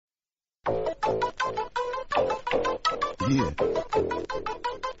Yeah.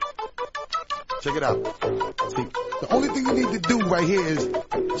 Check it out. See, the only thing you need to do right here is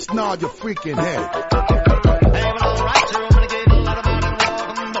just nod your freaking head. Hey, well, all right, so I'm gonna give a lot of money and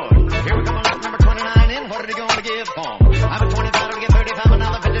welcome boy. Here we come on number 29 in. What are they gonna give for? I'm a 25 to get 35,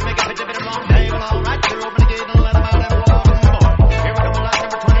 another 50, make a 50 bit of long. Hey, well, all right, so I'm gonna give a lot of money and welcome boy. Here we come on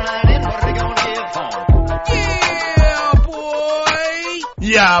number 29 in. What are they gonna give for?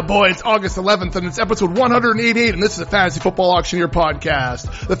 Yeah, boy, it's August 11th, and it's episode 188, and this is the Fantasy Football Auctioneer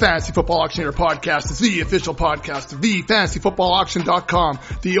Podcast. The Fantasy Football Auctioneer Podcast is the official podcast of thefantasyfootballauction.com,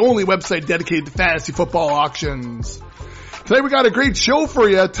 the only website dedicated to fantasy football auctions. Today we got a great show for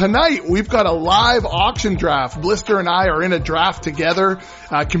you. Tonight we've got a live auction draft. Blister and I are in a draft together,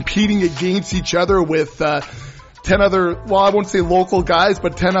 competing against each other with 10 other, well, I won't say local guys,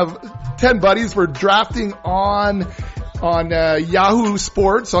 but 10 buddies. We're drafting on Yahoo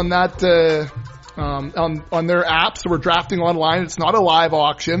Sports, on that on their app. So we're drafting online. It's not a live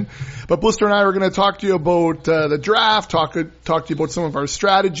auction, but Blister and I are going to talk to you about the draft, talk to you about some of our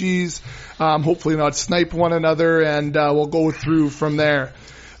strategies, hopefully not snipe one another, and we'll go through from there.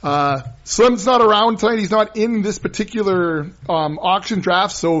 Slim's not around tonight. He's not in this particular auction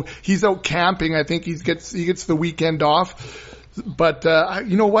draft, so he's out camping. I think he gets the weekend off. But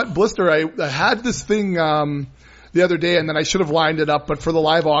you know what, Blister, I had this thing the other day, and then I should have lined it up, but for the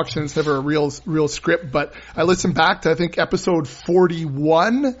live auction, it's never a real script. But I listened back to, I think, episode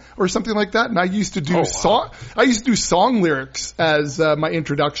 41 or something like that, and I used to do song lyrics as my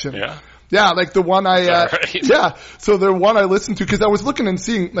introduction. Yeah. Yeah, like the one right? yeah, so the one I listened to, because I was looking and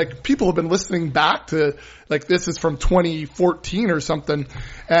seeing, like, people have been listening back to, like, this is from 2014 or something,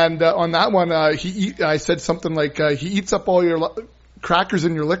 and on that one, I said something like, he eats up all your crackers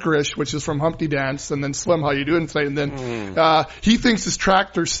in your licorice, which is from Humpty Dance, and then Slim, how you doing tonight? And then he thinks his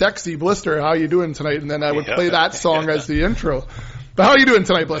tractor's sexy. Blister, how you doing tonight? And then I would play that song as the intro. But how are you doing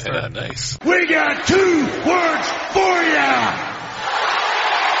tonight, Blister? Yeah, nice. We got 2 words for ya!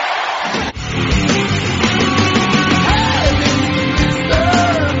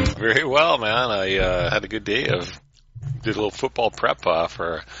 Very well, man. I had a good day. Did a little football prep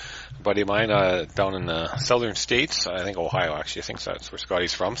for a buddy of mine down in the southern states. I think Ohio, actually. I think that's where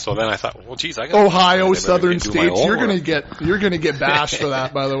Scotty's from. So then I thought, well, geez, I got Ohio, southern states. You're gonna get bashed for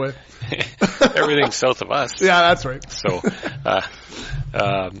that, by the way. Everything south of us. Yeah, that's right. So,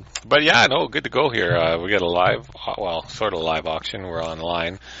 but yeah, no, good to go here. We got a live, sort of live auction. We're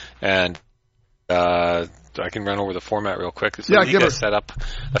online, and I can run over the format real quick. This league I set up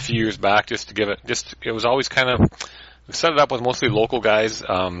a few years back just to give it, it was always kind of, we set it up with mostly local guys,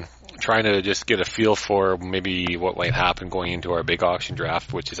 trying to just get a feel for maybe what might happen going into our big auction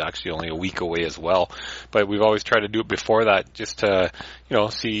draft, which is actually only a week away as well. But we've always tried to do it before that just to,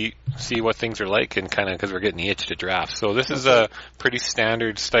 see what things are like, and kind of, because we're getting the itch to draft. So this is a pretty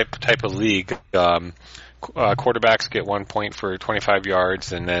standard type of league. Quarterbacks get 1 point for 25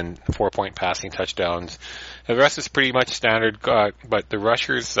 yards, and then 4-point passing touchdowns. The rest is pretty much standard, but the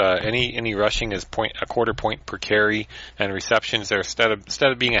rushers, any rushing is a quarter point per carry, and receptions there, instead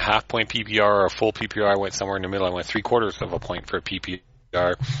of being a half-point PPR or a full PPR, I went somewhere in the middle. I went 3/4 of a point for a PPR.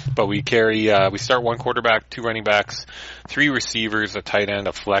 But we start 1 quarterback, 2 running backs, 3 receivers, a tight end,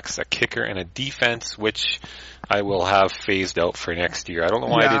 a flex, a kicker, and a defense, which I will have phased out for next year. I don't know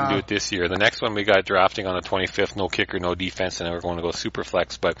why I didn't do it this year. The next one we got drafting on the 25th, no kicker, no defense, and then we're going to go super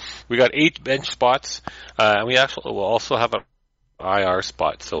flex. But we got 8 bench spots, and we actually will also have an IR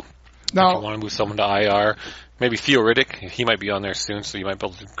spot. So now, if you want to move someone to IR, maybe Theo Riddick, he might be on there soon, so you might be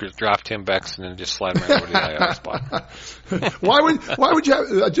able to draft him, Bex, and then just slide him right over to the IR spot. Why would you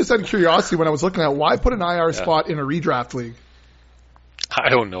have, just out of curiosity, when I was looking at it, why put an IR spot in a redraft league? I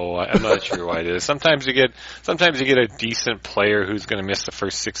don't know. I'm not sure why it is. Sometimes you get a decent player who's going to miss the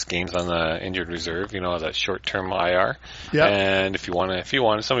first 6 games on the injured reserve, that short-term IR. Yeah. And if somebody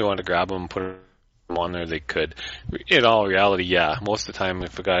wanted to grab him and put him on there, they could. In all reality, yeah, most of the time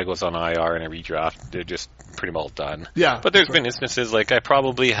if a guy goes on IR in a redraft, they're just pretty well done. Yeah. But there's been instances, like I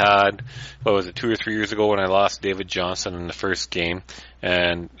probably had, 2 or 3 years ago when I lost David Johnson in the first game,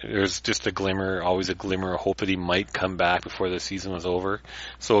 and there's just always a glimmer of hope that he might come back before the season was over.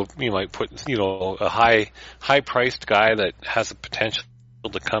 So you might put, a high-priced guy that has the potential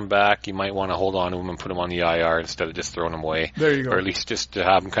to come back, you might want to hold on to him and put him on the IR instead of just throwing him away. There you go. Or at least just to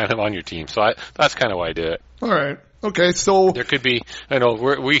have him kind of on your team. So that's kind of why I do it. All right. Okay, so there could be, I know,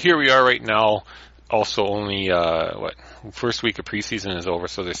 we are right now also only, first week of preseason is over,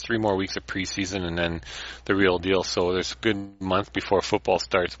 so there's 3 more weeks of preseason and then the real deal. So there's a good month before football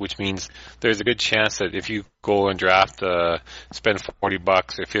starts, which means there's a good chance that if you go and draft, spend $40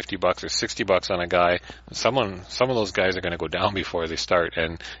 or $50 or $60 on a guy, some of those guys are going to go down before they start,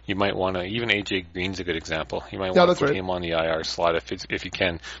 and you might want to, even AJ Green's a good example. You might want to put him on the IR slot if you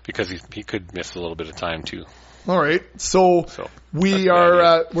can, because he could miss a little bit of time too. All right, so we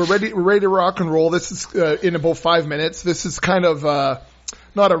are we're ready to rock and roll. This is in about 5 minutes. This is kind of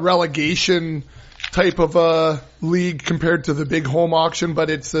not a relegation type of league compared to the big home auction,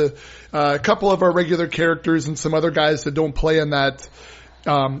 but it's a couple of our regular characters and some other guys that don't play in that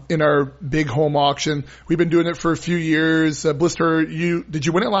in our big home auction. We've been doing it for a few years. Blister, did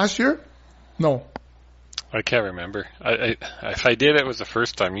you win it last year? No. I can't remember. If I did, it was the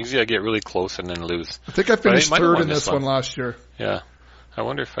first time. Usually I get really close and then lose. I think I finished third in this one last year. Yeah. I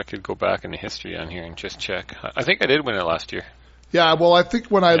wonder if I could go back in the history on here and just check. I think I did win it last year. Yeah, well, I think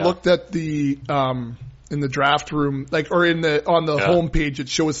when I looked at the in the draft room, or on the home page, it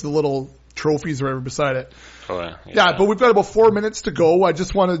shows the little trophies or whatever beside it. Oh, yeah, but we've got about 4 minutes to go. I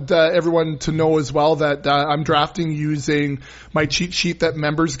just wanted everyone to know as well that I'm drafting using my cheat sheet that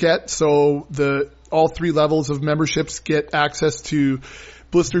members get. So all 3 levels of memberships get access to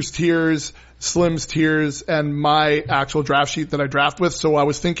Blister's tiers, Slim's tiers, and my actual draft sheet that I draft with. So I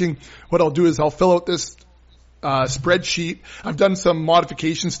was thinking what I'll do is I'll fill out this spreadsheet. I've done some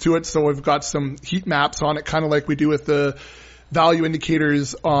modifications to it, so I've got some heat maps on it, kind of like we do with the value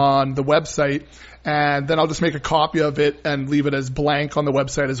indicators on the website. And then I'll just make a copy of it and leave it as blank on the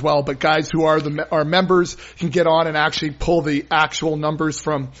website as well. But guys who are our members can get on and actually pull the actual numbers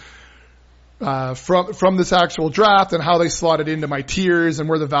from this actual draft and how they slotted into my tiers and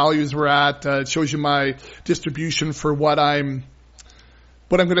where the values were at. It shows you my distribution for what I'm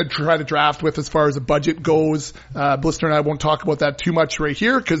going to try to draft with as far as the budget goes. Blister and I won't talk about that too much right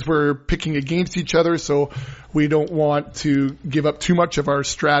here because we're picking against each other, so we don't want to give up too much of our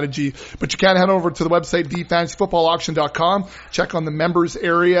strategy. But you can head over to the website, thefantasyfootballauction.com. Check on the members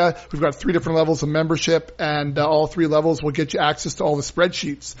area. We've got 3 different levels of membership, and all 3 levels will get you access to all the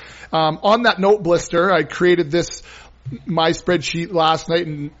spreadsheets. On that note, Blister, I created my spreadsheet last night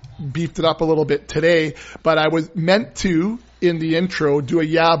and beefed it up a little bit today, but I was meant to, in the intro, do a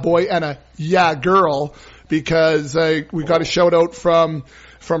yeah boy and a yeah girl, because we got a shout out from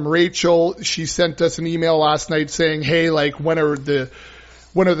Rachel. She sent us an email last night saying, hey, when are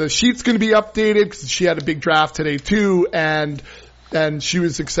the sheets going to be updated? Because she had a big draft today too, and she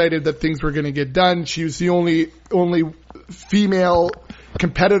was excited that things were going to get done. She was the only female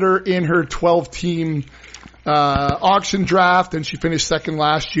competitor in her 12-team auction draft, and she finished second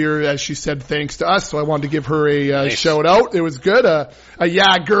last year, as she said, thanks to us. So I wanted to give her a shout out. It was good. A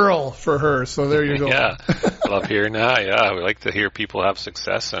yeah girl for her. So there you go. Yeah. I love hearing that. Yeah. We like to hear people have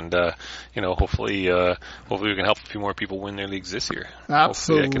success, and, hopefully we can help a few more people win their leagues this year.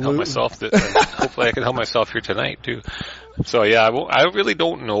 Absolutely. Hopefully I can help myself. Hopefully I can help myself here tonight too. So yeah, I really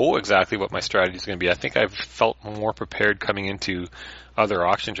don't know exactly what my strategy is going to be. I think I've felt more prepared coming into other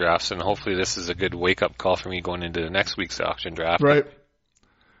auction drafts, and hopefully this is a good wake-up call for me going into the next week's auction draft. Right.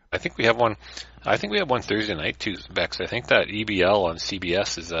 I think we have one Thursday night too, Bex. I think that EBL on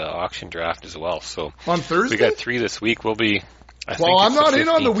CBS is an auction draft as well. So on Thursday? We got 3 this week. We'll be... I'm not in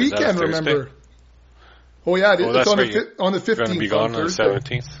on the weekend, remember. Oh yeah, it's on the 15th. Going to be gone on the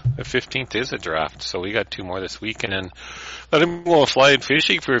 17th. The 15th is a draft, so we got 2 more this week, and then let him go flying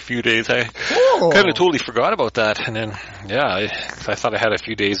fishing for a few days. I kind of totally forgot about that, and then I thought I had a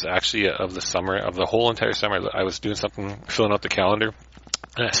few days actually of the whole entire summer. I was doing something, filling out the calendar.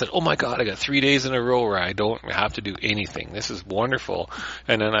 And I said, oh my God, I got 3 days in a row where I don't have to do anything. This is wonderful.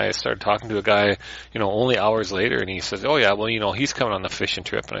 And then I started talking to a guy, only hours later, and he says, oh yeah, well, he's coming on the fishing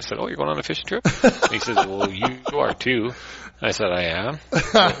trip. And I said, oh, you're going on a fishing trip? And he says, well, you are too. And I said, I am.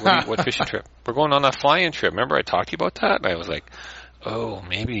 What fishing trip? We're going on a fly-in trip. Remember I talked to you about that? And I was like, oh,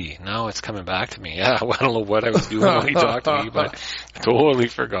 maybe now it's coming back to me. Yeah, I don't know what I was doing when he talked to me, but I totally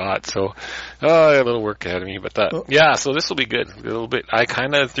forgot. So, I had a little work ahead of me, but so this will be good. A little bit. I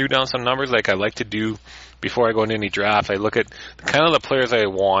kind of threw down some numbers like I like to do before I go into any draft. I look at kind of the players I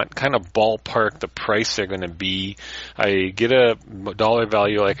want, kind of ballpark the price they're going to be. I get a dollar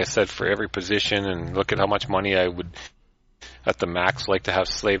value, like I said, for every position, and look at how much money I would, at the max, like to have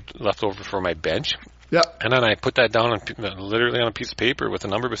left over for my bench. Yeah. And then I put that down literally on a piece of paper with a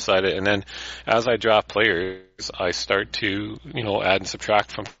number beside it. And then as I draft players, I start to, add and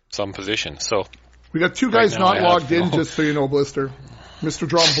subtract from some positions. So we got 2 guys not logged in, just so you know, Blister. Mr.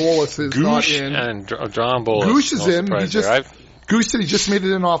 Drombolis is not in. And Drombolis. Goosh is in. Goosh said he just made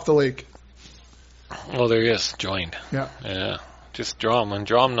it in off the lake. Oh, there he is. Joined. Yeah. Yeah. Just Drum. And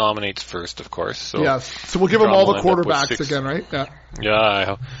Drum nominates first, of course. So yes. So we'll give him all the quarterbacks again, right? Yeah.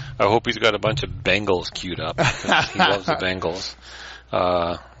 Yeah. I hope he's got a bunch of Bengals queued up. He loves the Bengals.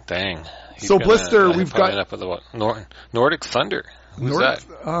 Dang. So Blister, we've got up with what? Nordic Thunder. Who's that? Is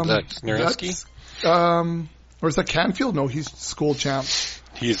that Nurinsky? Or is that Canfield? No, he's school champ.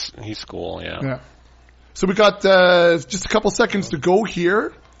 He's school, yeah. So we got just a couple seconds to go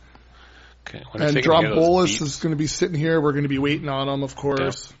here. Okay. And Drombolis is going to be sitting here. We're going to be waiting on him, of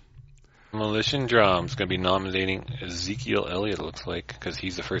course. Yeah. Demolition Drum's going to be nominating Ezekiel Elliott, it looks like, because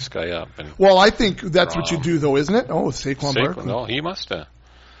he's the first guy up. And well, I think that's what you do, though, isn't it? Oh, Saquon Barkley. No, he must have.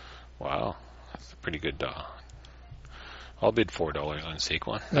 Wow. That's a pretty good dog. I'll bid $4 on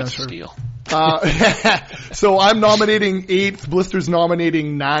Saquon. That's a steal. So I'm nominating 8th. Blister's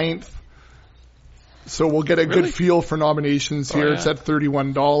nominating 9th. So we'll get a good feel for nominations here. It's at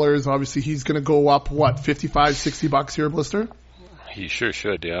 $31. Obviously, he's going to go up, $55, $60 here, Blister? He sure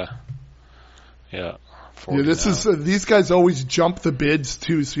should, yeah. Yeah. These guys always jump the bids,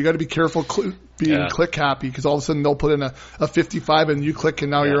 too, so you got to be careful being click happy, because all of a sudden they'll put in a 55 and you click and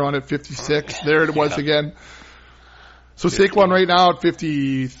now you're on at 56. There it was again. So 50. Saquon right now at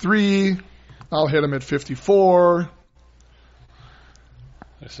 53. I'll hit him at 54.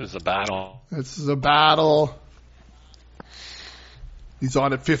 This is a battle. He's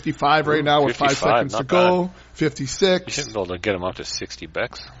on at 55 right now with 5 seconds to go. Bad. 56. You should be able to get him up to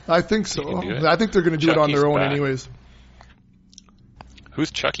 $60. I think so. I think they're going to do it on their own anyways. Who's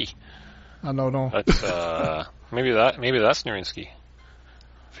Chucky? I don't know. That's, maybe that's Nurinsky.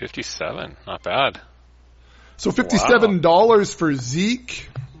 57. Not bad. So $57 for Zeke.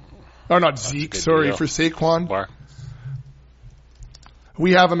 Or not Zeke, sorry, deal. For Saquon. Bar.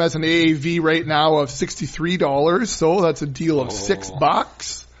 We have him as an AAV right now of $63, so that's a deal of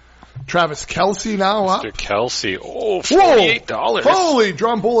 $6. Travis Kelce now up. Mr. Kelce, $48. Holy,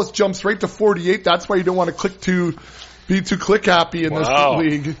 Drombolis jumps right to 48. That's why you don't want to be too click happy in this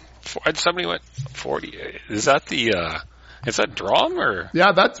league. Somebody went 40. Is that is that Drum or?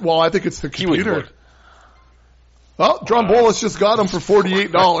 Yeah, I think it's the computer. Well, Drombolis just got him for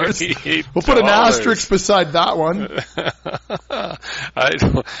 $48. We'll put an asterisk beside that one.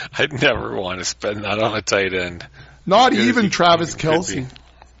 I'd never want to spend that on a tight end. Not even Travis Kelce.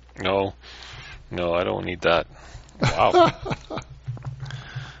 No, I don't need that. Wow.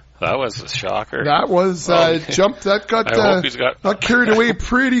 That was a shocker. That was jump. That got carried away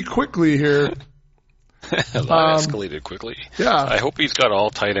pretty quickly here. That escalated quickly. Yeah. I hope he's got all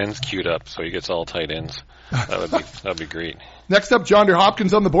tight ends queued up so he gets all tight ends. That'd be great. Next up, John Deere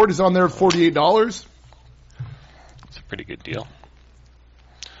Hopkins on the board. He's on there at $48. It's a pretty good deal.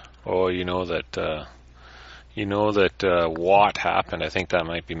 Oh, you know that Watt happened. I think that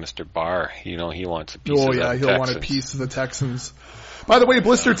might be Mr. Barr. He wants a piece of the Texans. Oh, yeah, he'll want a piece of the Texans. By the way,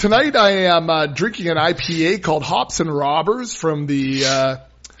 Blister, tonight I am drinking an IPA called Hops and Robbers from the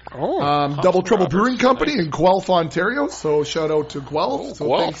Double Trouble Brewing Company in Guelph, Ontario. So shout out to Guelph.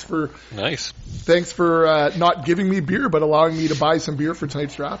 Thanks for not giving me beer, but allowing me to buy some beer for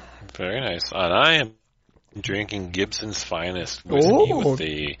tonight's draft. Very nice. And I am drinking Gibson's Finest whiskey with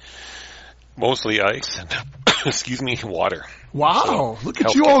the mostly ice and water. Wow, so, look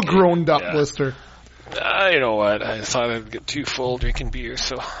at you all grown up, Blister. You know what? I thought I'd get too full drinking beer,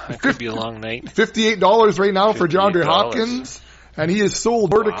 so it could be a long night. $58 right now for John Deere Hopkins. And he has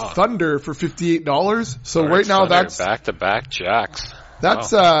sold Nordic Thunder for $58. So right now that's back-to-back jacks.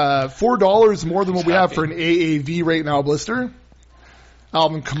 That's $4 more than what we have for an AAV right now, Blister.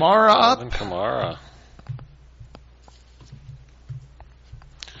 Alvin Kamara up.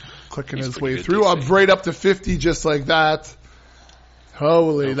 Clicking his way through. Up right up to 50 just like that.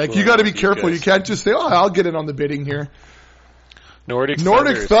 Holy. You got to be careful. You can't just say, I'll get in on the bidding here. Nordic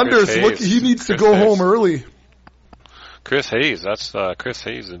Thunder. Look, he needs to go home early. Chris Hayes, that's Chris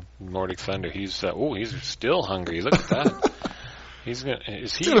Hayes in Nordic Thunder. He's still hungry. Look at that. He's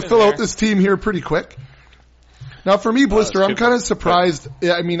gonna fill out this team here pretty quick. Now for me, Blister, I'm kind of surprised.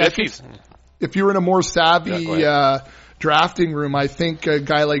 I mean, if you were in a more savvy drafting room, I think a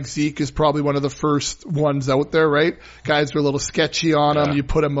guy like Zeke is probably one of the first ones out there, right? Guys are a little sketchy on him. You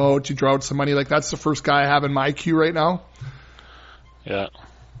put him out, you draw out some money. Like that's the first guy I have in my queue right now. Yeah.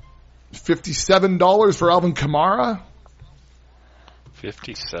 $57 for Alvin Kamara.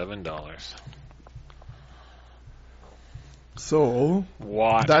 $57. So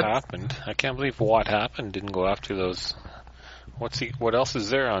what happened? I can't believe what happened didn't go after those. What else is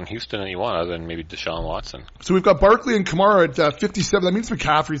there on Houston that you want other than maybe Deshaun Watson? So we've got Barkley and Kamara at 57. That means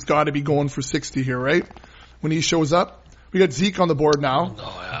McCaffrey's got to be going for 60 here, right? When he shows up, we got Zeke on the board now.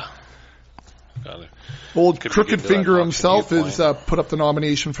 Oh yeah. Old Crooked Finger himself has put up the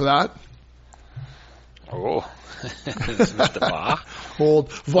nomination for that. Oh, Mr. Ba. Old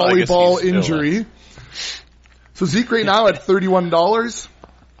volleyball injury. So Zeke right now at $31.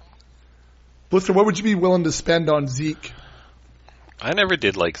 Blister, what would you be willing to spend on Zeke? I never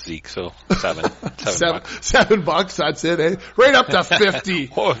did like Zeke, so $7. $7, that's it, eh? Right up to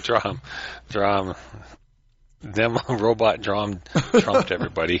 50. Oh, Drum. Them robot Drum trumped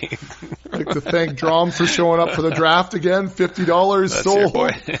everybody. I'd like to thank Drum for showing up for the draft again. $50 that's sold. Your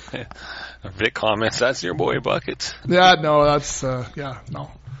boy. Vic comments, that's your boy, Buckets. Yeah, no, that's,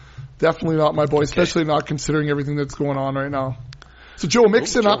 no. Definitely not my boy, especially not considering everything that's going on right now. So Joe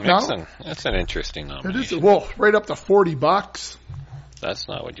Mixon up now. That's an interesting nomination. It is, well, right up to $40. That's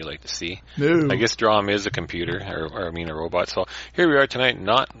not what you like to see. No. I guess Drum is a computer, or a robot. So here we are tonight,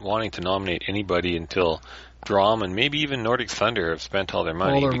 not wanting to nominate anybody until Drum and maybe even Nordic Thunder have spent all their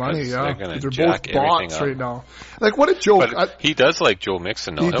money. All their money, yeah. They're going to both jack bots everything right now. Like, what a joke. But he does like Joe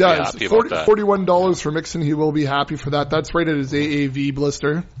Mixon, though. He He'll does. be happy about that. $41 for Mixon. He will be happy for that. That's rated as AAV,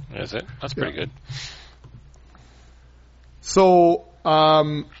 Blister. Is it? That's pretty good. So,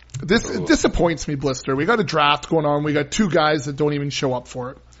 this disappoints me, Blister. We got a draft going on. We got two guys that don't even show up for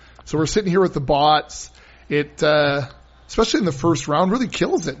it. So we're sitting here with the bots. It, especially in the first round, really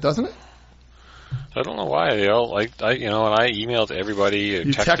kills it, doesn't it? I don't know why. They all and I emailed everybody.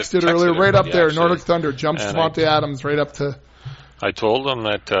 You texted earlier, right up there. Actually. Nordic Thunder jumps Devontae Adams right up to. I told them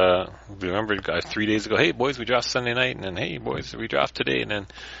that, remember 3 days ago, hey boys, we draft Sunday night, and then hey boys, we draft today, and then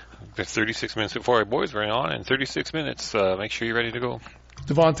 36 minutes before, hey boys, we're on in 36 minutes. Make sure you're ready to go.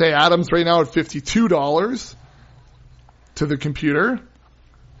 Devontae Adams right now at $52 to the computer.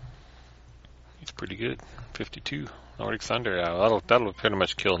 He's pretty good. 52. Nordic Thunder. That'll pretty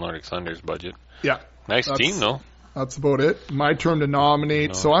much kill Nordic Thunder's budget. Yeah. Nice team, though. That's about it. My turn to nominate.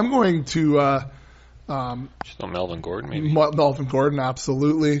 No. So I'm going to... just on Melvin Gordon, maybe? Melvin Gordon,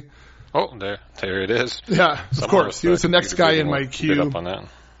 absolutely. Oh, there it is. Yeah, of course. He was the next guy in my queue. Up on that.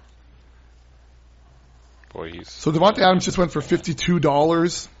 Boy, so Devontae Adams just went for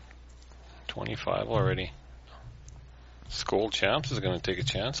 $52. 25 already. Skold Champs is going to take a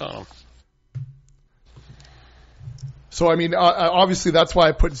chance on him. So, I mean, obviously that's why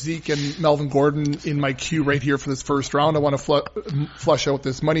I put Zeke and Melvin Gordon in my queue right here for this first round. I want to flush out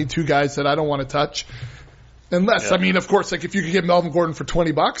this money. Two guys that I don't want to touch. Unless, I mean, of course, like if you could get Melvin Gordon for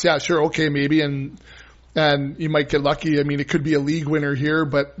 $20, yeah, sure, okay, maybe, and you might get lucky. I mean, it could be a league winner here,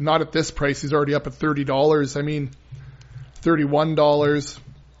 but not at this price. He's already up at $30. I mean, $31.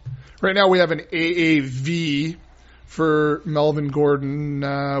 Right now we have an AAV for Melvin Gordon,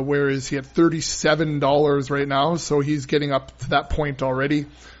 where is he at $37 right now? So he's getting up to that point already.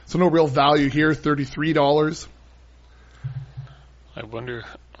 So no real value here, $33. I wonder,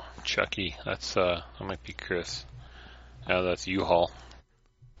 Chucky, that might be Chris. Yeah, that's U-Haul.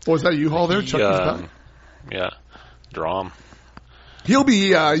 Oh, is that U-Haul there? Chucky's back? Yeah, Drum. He'll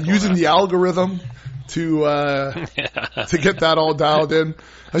be using the algorithm to get that all dialed in.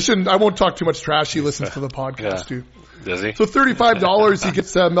 I won't talk too much trash. He listens to the podcast too. Does he? So $35, he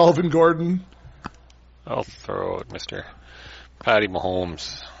gets Melvin Gordon. I'll throw out Mr. Patty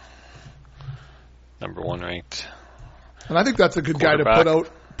Mahomes, number 1 ranked. And I think that's a good guy to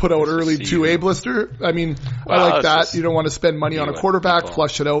put out early too, Blister. I mean, I like that. You don't want to spend money on a quarterback,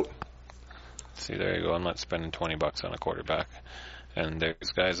 flush it out. See, there you go. I'm not spending $20 on a quarterback. And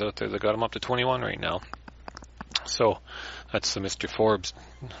there's guys out there that got him up to 21 right now. So that's the Mr. Forbes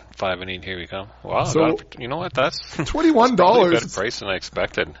 5 and 8. Here we go. Wow. So, you know what? That's $21. That's a better price than I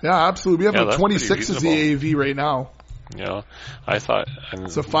expected. Yeah, absolutely. We have a 26 as the AAV right now. You know, I thought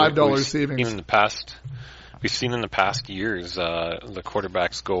it's a $5 savings. We've seen in the past years the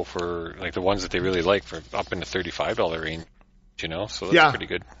quarterbacks go for, like, the ones that they really like, for up in the $35 range. You know, so that's pretty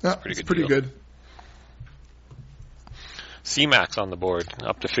good. That's pretty good. C-Max on the board,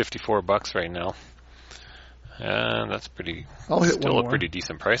 up to $54 right now. And that's pretty. Still a pretty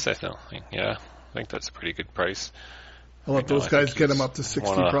decent price, I think. Yeah, I think that's a pretty good price. I'll let those guys get them up to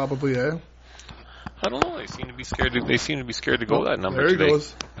 60, probably. Eh? I don't know. They seem to be scared. They seem to be scared to go that number there today. He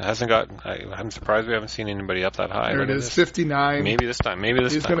goes. It hasn't got. I'm surprised we haven't seen anybody up that high. There it is, 59. Maybe this time.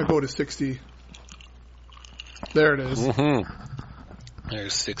 He's going to go to 60. There it is. Mm-hmm.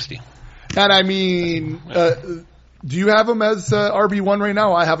 There's 60. And I mean, do you have him as RB1 right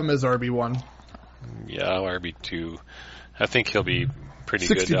now? I have him as RB1. Yeah, RB2. I think he'll be pretty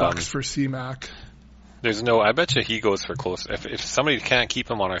good. $60 for C-Mac. I bet you he goes for close. If somebody can't keep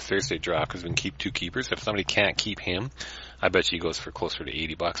him on our Thursday draft, because we can keep 2 keepers, if somebody can't keep him, I bet you he goes for closer to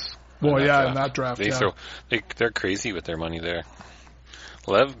 $80. Well, yeah, in that draft, they're crazy with their money there.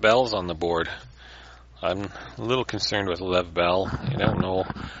 Lev Bell's on the board. I'm a little concerned with Lev Bell. I don't know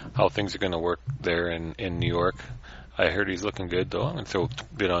how things are going to work there in New York. I heard he's looking good, though. I'm going to throw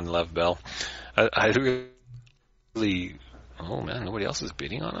a bit on Lev Bell. I really... Oh, man, nobody else is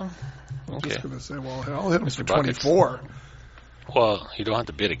bidding on him? Okay. I'm just going to say, well, I'll hit him for 24. Well, you don't have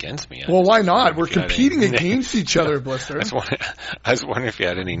to bid against me. Well, why not? We're competing against each other, Blister. I was wondering if you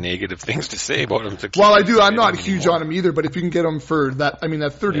had any negative things to say about him. Well, I do. I'm not huge on him either, but if you can get him for that, I mean,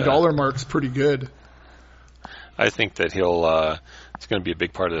 that $30 mark's pretty good. I think that it's going to be a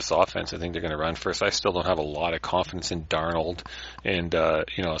big part of this offense. I think they're going to run first. I still don't have a lot of confidence in Darnold, and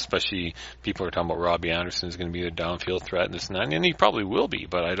especially people are talking about Robbie Anderson is going to be a downfield threat and this and that, and he probably will be,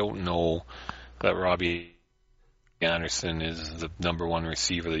 but I don't know that Robbie Anderson is the number one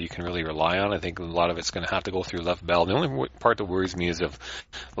receiver that you can really rely on. I think a lot of it's going to have to go through Lev Bell. The only part that worries me is if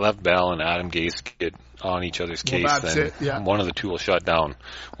Lev Bell and Adam Gase get on each other's case, then one of the two will shut down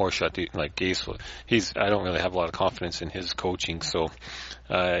or like Gase will. I don't really have a lot of confidence in his coaching, so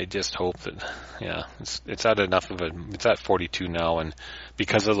I just hope that it's at enough of it's at 42 now, and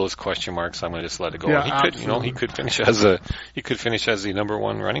because of those question marks, I'm going to just let it go. Yeah, he could finish as the number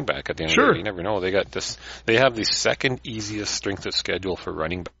one running back at the end of the year. You never know. They have the second easiest strength of schedule for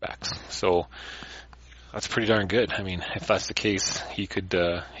running backs, so that's pretty darn good. I mean, if that's the case, he could.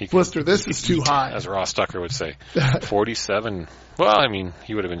 Blister, this is too high, as Ross Tucker would say. 47. Well, I mean,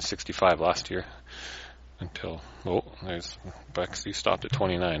 he would have been 65 last year until there's Bex. You stopped at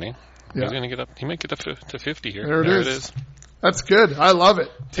 29, eh? Yeah. He's going to get up. He might get up to 50 here. There it is. That's good. I love it.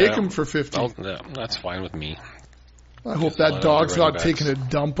 Take him for 50. That's fine with me. I hope that dog's not taking a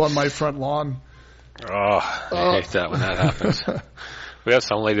dump on my front lawn. Oh, I hate that when that happens. We have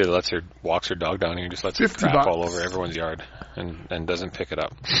some lady that walks her dog down here and just lets it crap all over everyone's yard and doesn't pick it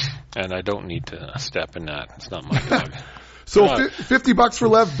up. And I don't need to step in that. It's not my dog. So $50 for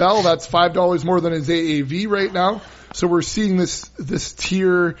Lev Bell, that's $5 more than his AAV right now. So we're seeing this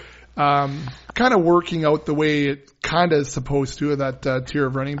tier kind of working out the way it kind of is supposed to, that tier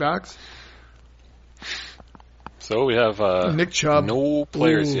of running backs. So we have Nick Chubb. No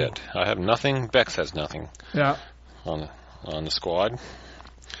players yet. I have nothing. Bex has nothing. Yeah. On the squad.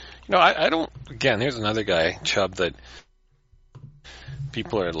 I don't. Again, there's another guy, Chubb, that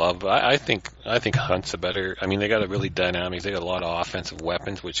people are in love. I think Hunt's a better. I mean, they got a really dynamic. They got a lot of offensive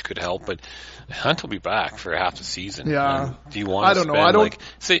weapons, which could help. But Hunt will be back for half the season. Yeah. And do you want? I don't know.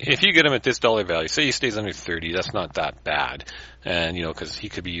 Say if you get him at this dollar value, say he stays under 30, that's not that bad. And because he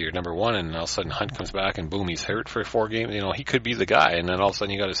could be your number one, and all of a sudden Hunt comes back and boom, he's hurt for 4 games. He could be the guy, and then all of a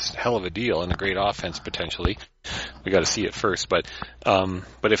sudden you got a hell of a deal and a great offense potentially. We got to see it first, but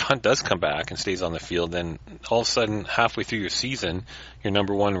if Hunt does come back and stays on the field, then all of a sudden halfway through your season, your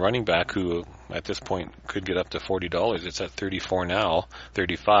number one running back, who at this point could get up to $40, it's at 34 now,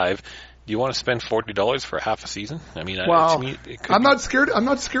 35. Do you want to spend $40 for half a season? I mean, to me, I'm not scared. I'm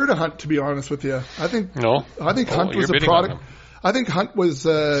not scared of Hunt, to be honest with you. I think Hunt was a product. I think Hunt was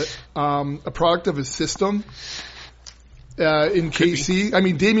a product of his system in KC. I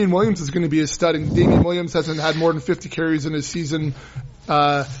mean, Damian Williams is going to be a stud, and Damian Williams hasn't had more than 50 carries in his season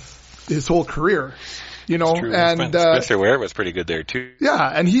his whole career. And Spencer Ware was pretty good there too.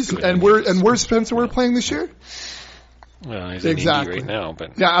 Yeah, and where's Spencer Ware playing this year? Well, he's in Indy right now,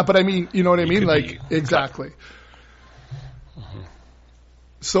 but but I mean, you know what I mean? Exactly. Mm-hmm.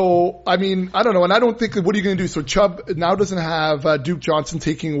 So, I mean, I don't know, and I don't think, what are you going to do? So Chubb now doesn't have Duke Johnson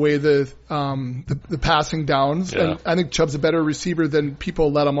taking away the passing downs, and I think Chubb's a better receiver than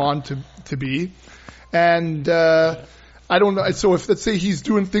people let him on to be. And I don't know. So if, let's say he's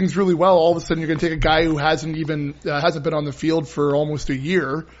doing things really well, all of a sudden you're going to take a guy who hasn't been on the field for almost a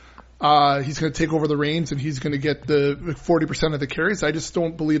year. He's going to take over the reins and he's going to get the 40% of the carries. I just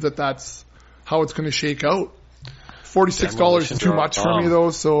don't believe that that's how it's going to shake out. $46 is too much for me though,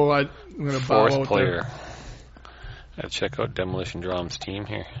 so I'm going to bow out player. I'll check out Demolition Drum's team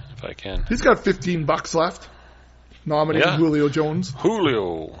here if I can. He's got $15 left. Nominating Julio Jones.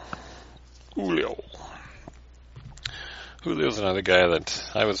 Julio's another guy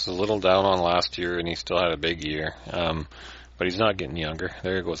that I was a little down on last year, and he still had a big year. But he's not getting younger.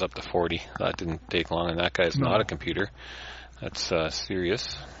 There he goes up to 40. That didn't take long, and that guy's not a computer. That's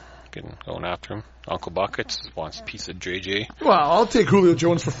serious. Going after him. Uncle Buckets wants a piece of JJ. Well, I'll take Julio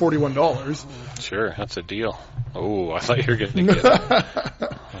Jones for $41. Sure, that's a deal. Oh, I thought you were going to get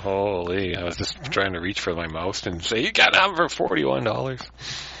it. Holy, I was just trying to reach for my mouse and say, you got him for $41.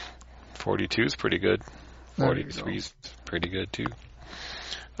 42 is pretty good. 43 is pretty good, too.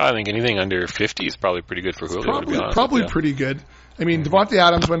 I think anything under 50 is probably pretty good for Julio, to be honest. Probably pretty good. I mean, Devontae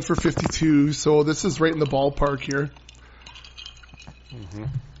Adams went for 52, so this is right in the ballpark here. Mm-hmm.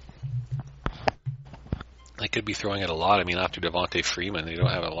 they could be throwing it a lot. I mean, after Devontae Freeman, they don't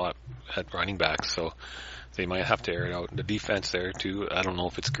have a lot at running back, so they might have to air it out. The defense there too, I don't know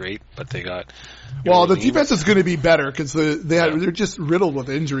if it's great, but they got. Well, the defense is going to be better because they're just riddled with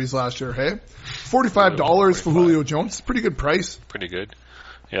injuries last year. Hey, $45 for Julio Jones, pretty good price. Pretty good.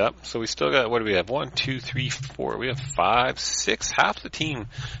 Yeah. So we still got, what do we have? 1, 2, 3, 4. We have 5, 6. Half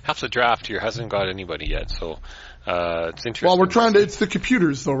the draft here hasn't got anybody yet. So. It's interesting. Well, it's the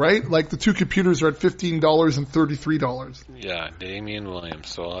computers though, right? Like the two computers are at $15 and $33. Yeah, Damian Williams.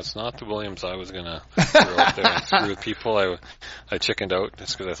 So it's not the Williams I was going to throw out there and screw with people. I chickened out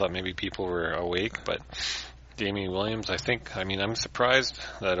just because I thought maybe people were awake, but Damian Williams, I'm surprised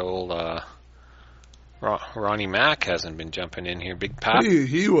that old, Ronnie Mack hasn't been jumping in here. Big Pat.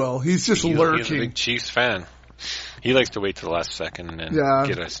 He will. He's just lurking. He's a big Chiefs fan. He likes to wait to the last second and then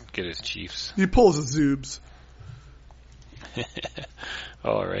get his Chiefs. He pulls his zoobs.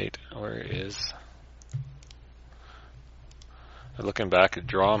 All right, where is? Looking back at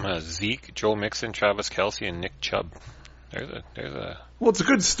Drom has Zeke, Joe Mixon, Travis Kelce, and Nick Chubb. There's a. Well, it's a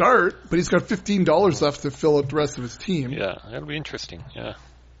good start, but he's got $15 left to fill out the rest of his team. Yeah, that'll be interesting. Yeah.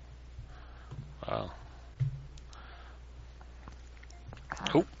 Wow.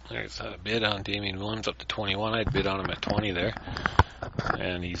 Oh, there's a bid on Damian Williams up to 21. I'd bid on him at 20 there,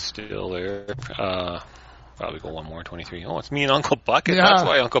 and he's still there. Probably go one more, 23. Oh, it's me and Uncle Bucket. Yeah. That's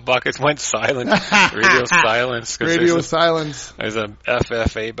why Uncle Bucket went silent. Radio silence. Radio silence. There's a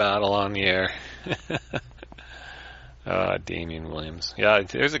FFA battle on the air. Damian Williams. Yeah,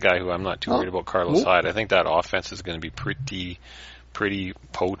 there's a guy who I'm not too worried about, Carlos Hyde. I think that offense is going to be pretty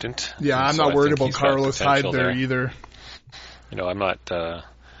potent. Yeah, I'm not worried about Carlos Hyde there either. You know, I'm not a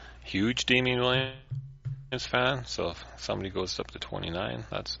huge Damian Williams fan, so if somebody goes up to 29,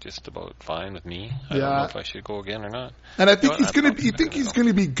 that's just about fine with me. I don't know if I should go again or not. And I think he's going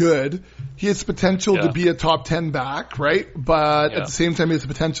to be good. He has potential to be a top 10 back, right? But at the same time, he has the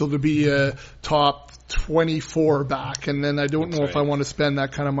potential to be a top 24 back. And then I don't know if I want to spend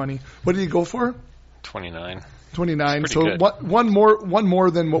that kind of money. What did he go for? 29. 29. So one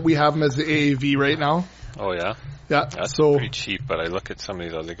more than what we have him as the AAV right now. Oh yeah. Yeah, that's pretty cheap, but I look at some of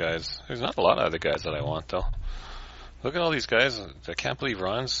these other guys. There's not a lot of other guys that I want, though. Look at all these guys. I can't believe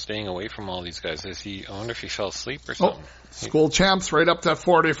Ron's staying away from all these guys. I wonder if he fell asleep or something. School champs right up to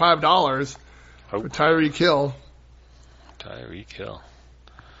 $45 for Tyreek Hill. Tyreek Hill.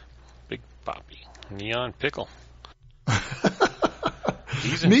 Big Poppy. Neon Pickle.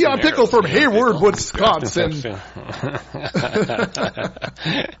 Neon Pickle from Hayward, Wisconsin.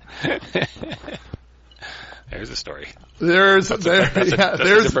 There's a story. There's a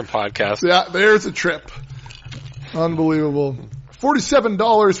different podcast. Yeah, there's a trip. Unbelievable.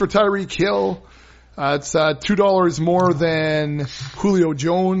 $47 for Tyreek Hill. It's $2 more than Julio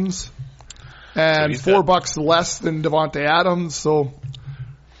Jones, and $4 less than Devontae Adams. So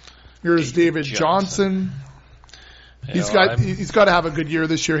here's David Johnson. He's got to have a good year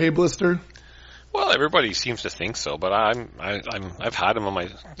this year. Hey, Blister. Well, everybody seems to think so, but I've had him on my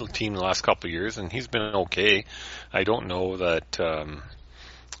team the last couple of years, and he's been okay. I don't know that. To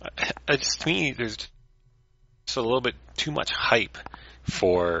me, there's just a little bit too much hype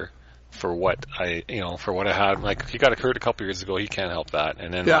for what I had. Like, he got hurt a couple of years ago. He can't help that.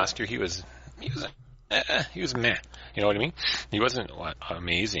 And then last year he was meh. You know what I mean? He wasn't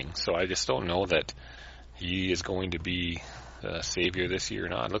amazing. So I just don't know that he is going to be the savior this year or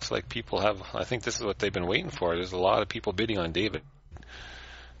not. It looks like people I think this is what they've been waiting for. There's a lot of people bidding on David.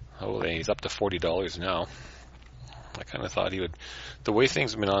 He's up to $40 now. I kind of thought he would. The way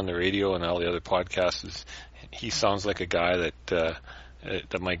things have been on the radio and all the other podcasts, is he sounds like a guy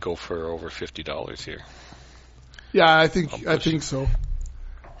that might go for over $50 here. Yeah, I think so.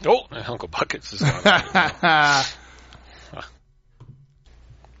 Oh, Uncle Buckets is on.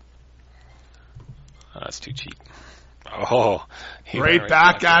 That's too cheap. Oh, right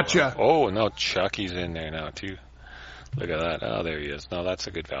back at you. Oh, no, Chucky's in there now too. Look at that. Oh, there he is. No, that's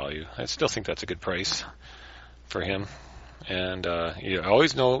a good value. I still think that's a good price for him. And I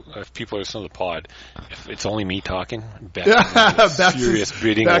always know if people are listening to the pod, if it's only me talking, Bex is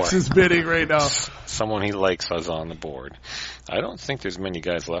bidding. Bex is bidding right now. Someone he likes is on the board. I don't think there's many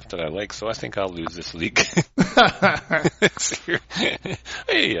guys left that I like, so I think I'll lose this league. Hey,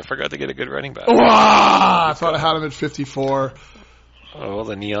 I forgot to get a good running back. I thought I had him at 54. Oh,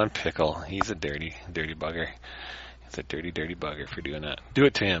 the Neon Pickle. He's a dirty bugger. It's a dirty bugger for doing that. Do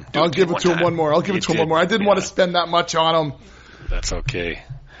it to him. I'll give it to him one more. I didn't want to spend that much on him. That's okay.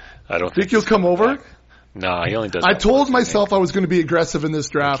 I don't think he'll come over. No, he only does. I told myself I was going to be aggressive in this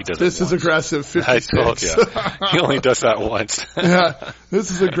draft. This is aggressive. 56. I told you. He only does that once. Yeah,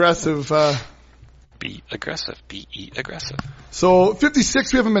 this is aggressive. Be aggressive. Be aggressive. So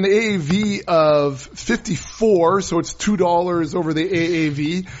 56, we have him an AAV of 54, so it's $2 over the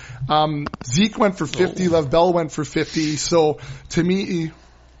AAV. Zeke went for 50, Lev Bell went for 50, so to me,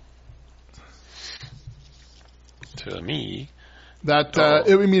 that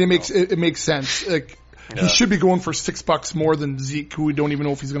it makes sense. Like, he should be going for $6 more than Zeke, who we don't even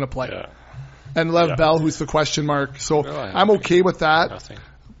know if he's going to play. Yeah. And Lev Bell, who's the question mark. So I'm okay with that. Nothing.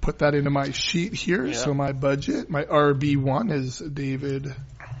 Put that into my sheet here. Yeah. So my budget, my RB1 is David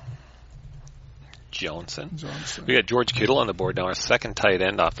Johnson. We got George Kittle on the board now. Our second tight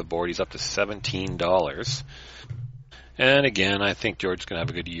end off the board. He's up to $17. And again, I think George's going to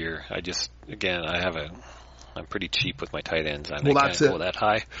have a good year. I'm pretty cheap with my tight ends. I can't go that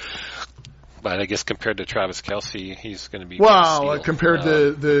high. But I guess compared to Travis Kelce, he's going to be compared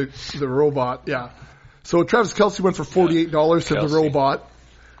to the robot, yeah. So Travis Kelce went for $48 to the robot.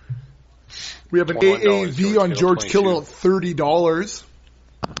 We have an AAV on George Kittle at $30.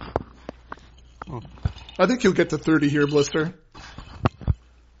 I think he'll get to 30 here, Blister.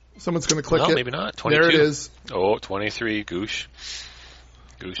 Someone's going to click it. Maybe not. 22. There it is. 23. Goosh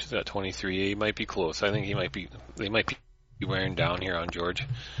is at 23. He might be close. I think they might be wearing down here on George.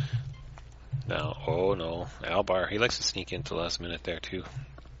 No. Albar, he likes to sneak into the last minute there too.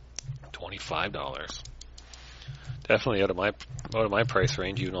 $25. Definitely out of my price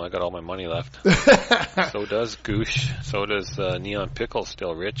range, even though I got all my money left. So does Goosh. So does Neon Pickle,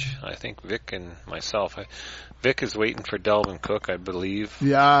 still rich. I think Vic and myself. Vic is waiting for Dalvin Cook, I believe.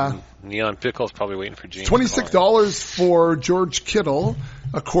 Yeah. Neon Pickle's probably waiting for James. $26 for George Kittle,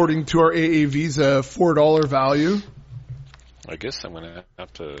 according to our AAV's a $4 value. I guess I'm going to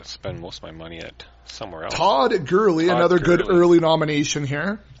have to spend most of my money at somewhere else. Todd Gurley, another good early nomination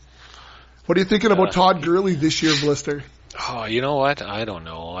here. What are you thinking about Todd Gurley this year, Blister? Oh, you know what? I don't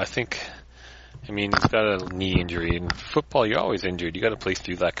know. He's got a knee injury. In football, you're always injured. You got to play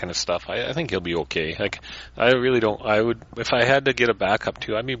through that kind of stuff. I think he'll be okay. I really don't. If I had to get a backup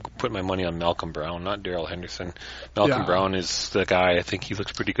too, I'd be putting my money on Malcolm Brown, not Darrell Henderson. Malcolm Brown is the guy. I think he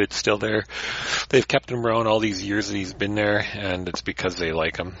looks pretty good still there. They've kept him around all these years that he's been there, and it's because they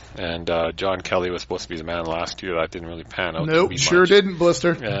like him. And John Kelly was supposed to be the man last year. That didn't really pan out. Nope, sure didn't,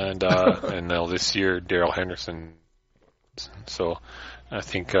 Blister. And and now this year, Darrell Henderson. So I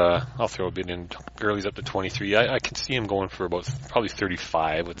think I'll throw a bit in. Gurley's up to 23. I can see him going for about probably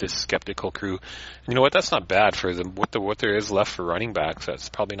 35 with this skeptical crew. And you know what? That's not bad for them. What there is left for running backs. That's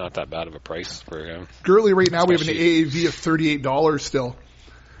probably not that bad of a price for him. Gurley right now, we have an AAV of $38 still.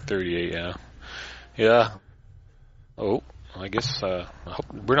 38, yeah. Yeah. Oh, I guess I hope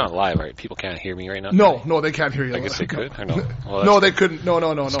we're not live, right? People can't hear me right now. No, they can't hear you. I guess they could. Or no? Well, no, they couldn't. No,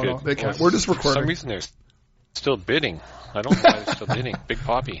 they can't. We're just recording. For some reason, they're still bidding. I don't know why they're still bidding. Big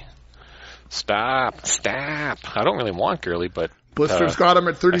Poppy. Stop. I don't really want Gurley, but Blister's got him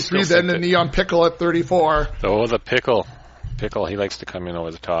at 33, then the Neon Pickle at 34. Oh, the Pickle. He likes to come in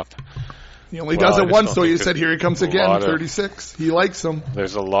over the top. He only does it once, so you said here he comes again, 36. He likes him.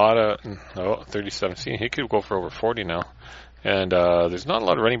 There's a lot of 37. See, he could go for over 40 now. And there's not a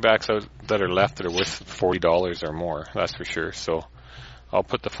lot of running backs that are left that are worth $40 or more, that's for sure. So I'll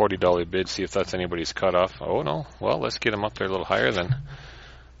put the $40 bid, see if that's anybody's cutoff. Oh, no. Well, let's get him up there a little higher than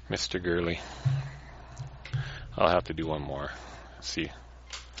Mr. Gurley. I'll have to do one more. Let's see.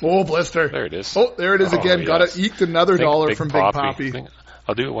 Oh, Blister. There it is. Oh, there it is again. Yes. Got it. Eked another $1 from Big Poppy.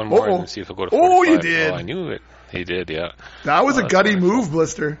 I'll do it one more and see if he'll go to 45. Oh, you did. Oh, I knew it. He did, yeah. That was a gutty move,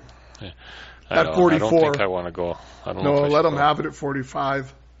 Blister. Yeah. At 44. I don't think I want to go. Let him have it at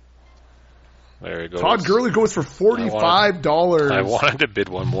 45. There he goes. Todd Gurley goes for $45. I wanted to bid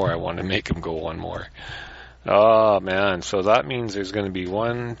one more. I wanted to make him go one more. Oh, man. So that means there's going to be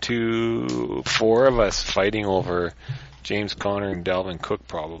 1, 2, 4 of us fighting over James Conner and Dalvin Cook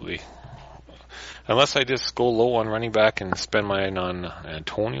probably. Unless I just go low on running back and spend mine on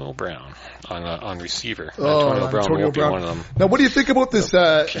Antonio Brown on receiver. Antonio Brown won't be one of them. Now, what do you think about this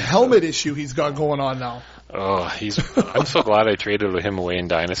helmet issue he's got going on now? Oh, I'm so glad I traded him away in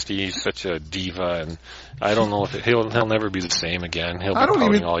Dynasty. He's such a diva, and I don't know if he'll never be the same again. He'll be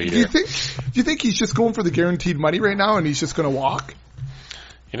pouting all year. Do you think he's just going for the guaranteed money right now, and he's just going to walk?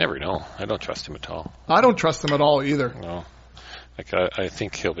 You never know. I don't trust him at all. I don't trust him at all either. No. I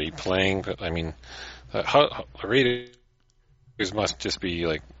think he'll be playing, but I mean, the Raiders must just be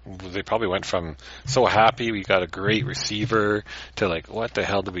like, they probably went from so happy we got a great receiver to like, what the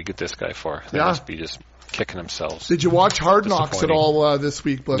hell did we get this guy for? They must be just kicking themselves. Did you watch Hard Knocks at all this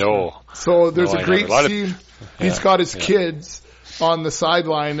week, Blister? No. So there's a great scene. He's got his kids, on the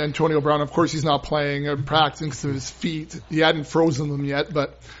sideline, Antonio Brown. Of course, he's not playing or practicing because of his feet. He hadn't frozen them yet,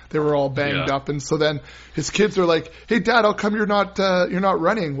 but they were all banged up. And so then his kids are like, "Hey, Dad, how come you're not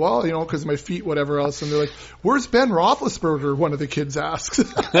running?" Well, because of my feet, whatever else. And they're like, "Where's Ben Roethlisberger?" One of the kids asks.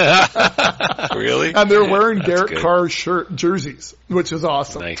 Really? And they're wearing Derek Carr jerseys, which is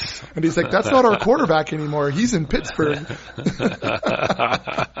awesome. Nice. And he's like, "That's not our quarterback anymore. He's in Pittsburgh."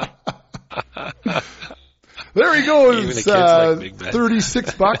 There he goes. Like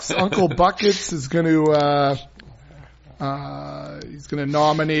 $36. Uncle Buckets is going to he's going to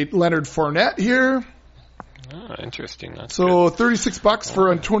nominate Leonard Fournette here. Oh, interesting. That's so good. $36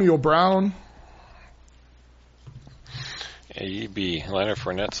 for Antonio Brown. AB Leonard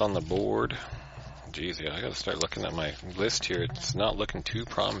Fournette's on the board. Jeez, I got to start looking at my list here. It's not looking too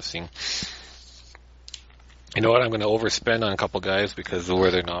promising. You know what? I'm going to overspend on a couple guys because of where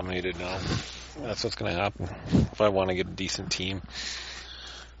they're nominated now. That's what's going to happen. If I want to get a decent team,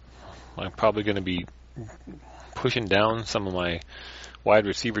 I'm probably going to be pushing down some of my wide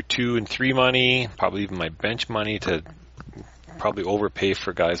receiver 2 and 3 money, probably even my bench money to probably overpay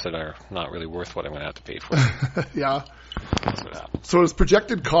for guys that are not really worth what I'm going to have to pay for. Yeah. That's what happens. So his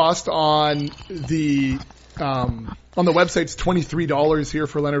projected cost on the website's $23 here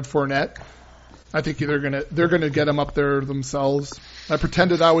for Leonard Fournette. I think they're gonna get him up there themselves. I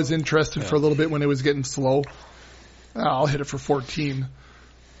pretended I was interested for a little bit when it was getting slow. I'll hit it for 14.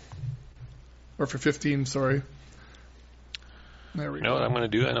 Or for 15, sorry. There we go. You know what I'm going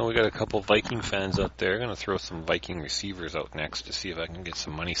to do? I know we got a couple Viking fans out there. I'm going to throw some Viking receivers out next to see if I can get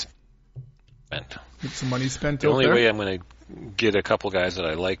some money spent. Get some money spent the out only there? way I'm going to get a couple guys that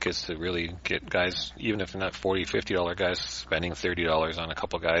I like is to really get guys, even if they're not $40, $50 guys, spending $30 on a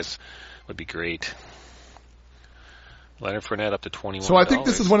couple guys would be great. Leonard Fournette up to $21. So I think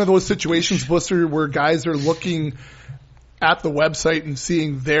this is one of those situations, Blister, where guys are looking at the website and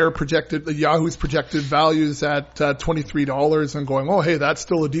seeing their Yahoo's projected values at $23 and going, "Oh, hey, that's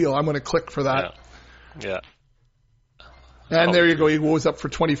still a deal. I'm going to click for that." Yeah. And there you go. He goes up for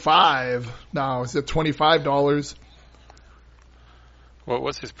 $25 now. Is it $25?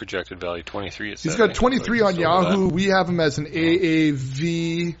 What's his projected value? 23. He's got 23 on Yahoo. We have him as an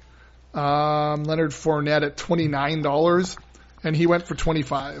AAV. Leonard Fournette at $29, and he went for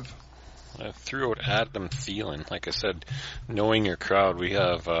 $25. I threw out Adam Thielen. Like I said, knowing your crowd, we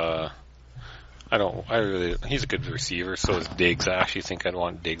have. He's a good receiver. So is Diggs. I actually think I'd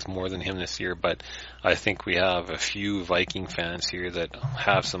want Diggs more than him this year, but I think we have a few Viking fans here that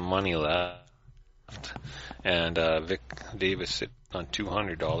have some money left, and Vic Davis sitting on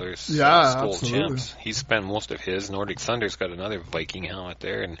 $200. Yeah, absolutely. Champs. He's spent most of his. Nordic Thunder's got another Viking helmet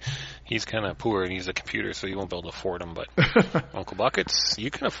there, and he's kind of poor, and he's a computer, so you won't be able to afford him. But Uncle Buckets, you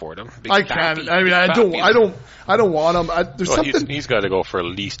can afford him. I can. I mean, I don't want him. He's got to go for at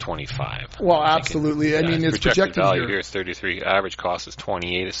least 25. Well, absolutely. I mean, his projected value here is 33. Average cost is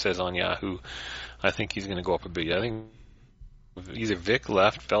 28. It says on Yahoo. I think he's going to go up a bit. I think either Vic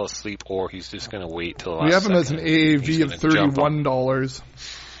left, fell asleep, or he's just going to wait till the last We have him second. as an AAV of $31.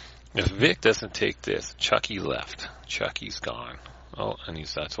 If Vic doesn't take this, Chucky left. Chucky's gone. Oh, and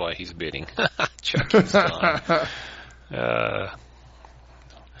that's why he's bidding. Chucky's gone.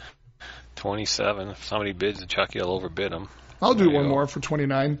 27. If somebody bids, Chucky will overbid him. I'll do one more for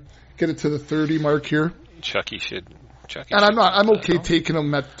 29. Get it to the 30 mark here. Chucky should. And I'm okay taking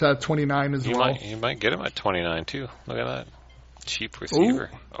him at 29 as well. You might get him at 29 too. Look at that. Cheap receiver.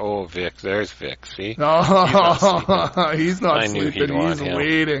 Ooh. Oh, Vic. There's Vic. See? Oh, he's not sleeping. He's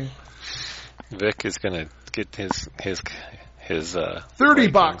waiting. Vic is going to get his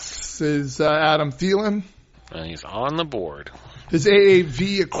 $30 is Adam Thielen. And he's on the board. His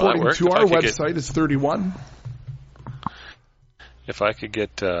AAV, according to our website, is 31. If I could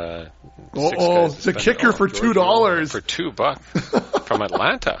get the kicker for $2. For $2 from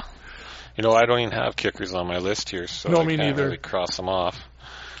Atlanta. You know, I don't even have kickers on my list here, so I can't really cross them off.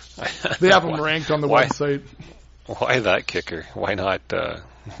 They have them ranked on the website. Why that kicker? Why not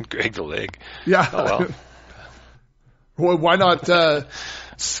Greg the Leg? Yeah. Oh, well, why not? Well,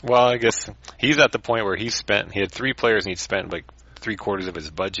 I guess he's at the point where he had 3 players and he'd spent like 3/4 of his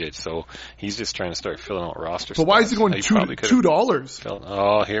budget, so he's just trying to start filling out roster spots. But why is he going $2?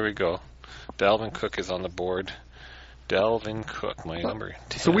 Oh, here we go. Dalvin Cook is on the board. Dalvin Cook, my number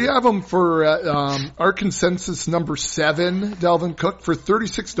 10. So we have him for our consensus number 7, Dalvin Cook, for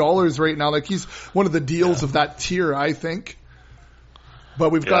 $36 right now. Like, he's one of the deals of that tier, I think.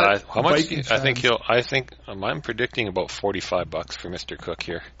 But we've got how much? I think I'm predicting about $45 for Mr. Cook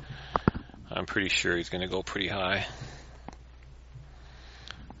here. I'm pretty sure he's going to go pretty high.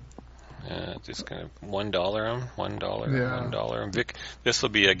 Just kind of $1 $1. Vic, this will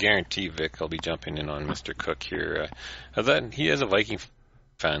be a guarantee. Vic will be jumping in on Mr. Cook here. He is a Viking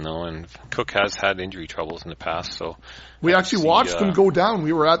fan though, and Cook has had injury troubles in the past. So we actually watched him go down.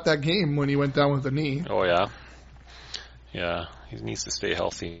 We were at that game when he went down with the knee. Oh yeah, yeah. He needs to stay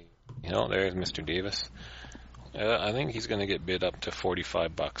healthy. There's Mr. Davis. I think he's going to get bid up to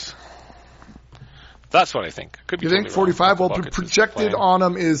 $45. That's what I think. Could be. You think 45? Well, projected on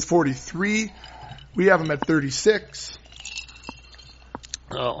him is 43. We have him at 36.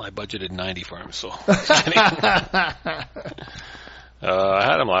 Oh, I budgeted 90 for him, so. I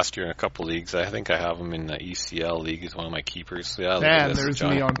had him last year in a couple leagues. I think I have him in the ECL league. He's one of my keepers. Yeah, and there's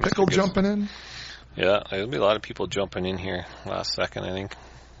Neon Pickle jumping in. Yeah, there'll be a lot of people jumping in here last second, I think.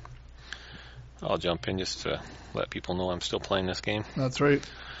 I'll jump in just to let people know I'm still playing this game. That's right.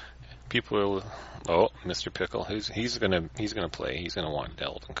 People are. Oh, Mr. Pickle, he's gonna play. He's gonna want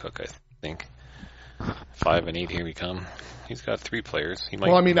Dalvin Cook, I think. 5 and 8, here we come. He's got 3 players. He might.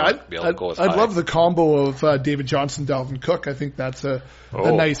 Well, I mean, be able to go with I'd love the combo of David Johnson, Dalvin Cook. I think that's a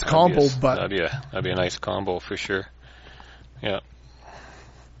nice combo. That'd be a nice combo for sure. Yeah.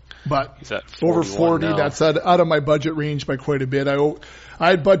 But he's at over 40, now. That's out of my budget range by quite a bit. I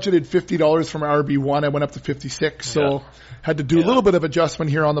had budgeted $50 from RB1. I went up to 56, so had to do a little bit of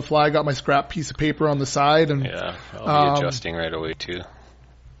adjustment here on the fly. I got my scrap piece of paper on the side. And I'll be adjusting right away too.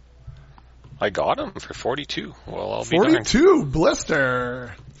 I got him for 42. Well, I'll be 42,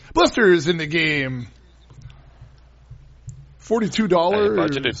 darned. Blister is in the game. $42. I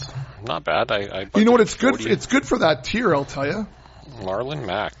budgeted, not bad. I you know what? It's good. It's good for that tier, I'll tell you. Marlon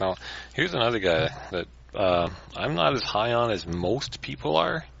Mack. Now, here's another guy that I'm not as high on as most people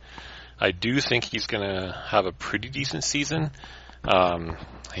are. I do think he's going to have a pretty decent season.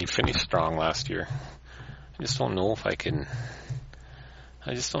 He finished strong last year. I just don't know if I can.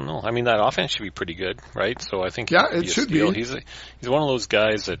 I just don't know. I mean, that offense should be pretty good, right? So I think it should be. He's one of those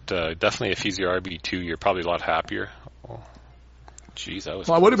guys that definitely, if he's your RB2, you're probably a lot happier. Jeez,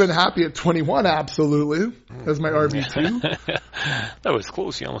 I would have been happy at 21, absolutely, as my RB2. That was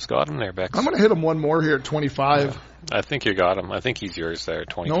close. You almost got him there, Bex. I'm going to hit him one more here at 25. I think you got him. I think he's yours there at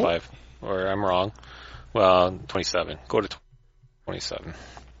 25. Nope. Or I'm wrong. Well, 27. Go to 27.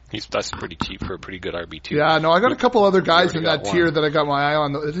 That's pretty cheap for a pretty good RB2. Yeah, no, I got a couple other guys in that tier that I got my eye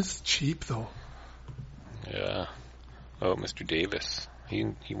on. It is cheap, though. Yeah. Oh, Mr. Davis.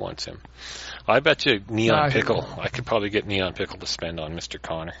 He wants him. I bet you Neon Pickle. I could probably get Neon Pickle to spend on Mr.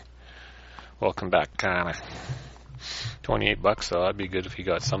 Connor. Welcome back, Connor. $28, so that'd be good if he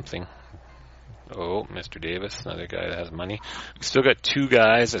got something. Oh, Mr. Davis, another guy that has money. We still got 2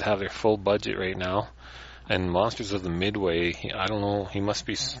 guys that have their full budget right now. And Monsters of the Midway, I don't know, he must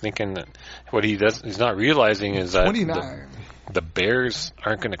be thinking that what he's not realizing is that the Bears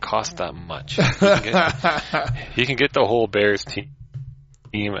aren't going to cost that much. He can get the whole Bears team,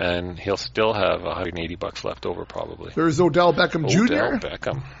 and he'll still have $180 left over probably. There's Odell Beckham Jr. Odell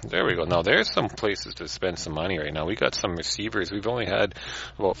Beckham. There we go. Now there's some places to spend some money right now. We got some receivers. We've only had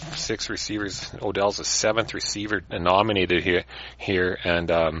about 6 receivers. Odell's the 7th receiver nominated here,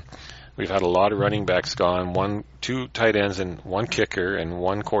 and we've had a lot of running backs gone. 2 tight ends and 1 kicker and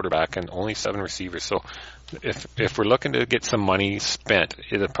 1 quarterback, and only 7 receivers. So if we're looking to get some money spent,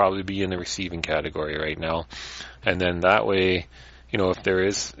 it'll probably be in the receiving category right now, and then that way.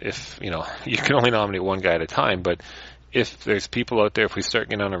 If you can only nominate 1 guy at a time, but if there's people out there, if we start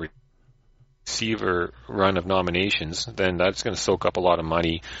getting on a receiver run of nominations, then that's going to soak up a lot of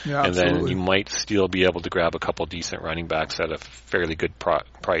money. Yeah, and then you might still be able to grab a couple decent running backs at a fairly good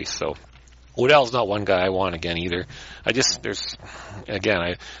price. So Odell's not one guy I want again either. I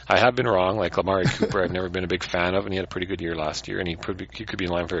have been wrong. Like Amari Cooper, I've never been a big fan of, and he had a pretty good year last year, and he could be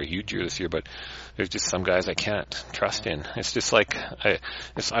in line for a huge year this year. But there's just some guys I can't trust in. It's just like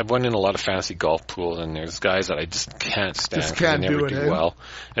I've won in a lot of fantasy golf pools, and there's guys that I just can't stand. Just can't they never do well.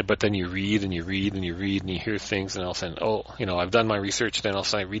 But then you read and you read and you read and you hear things, and all of a sudden, I've done my research. Then all of a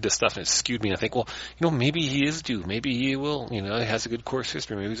sudden I read this stuff and it's skewed me. And I think, maybe he is due. Maybe he will. He has a good course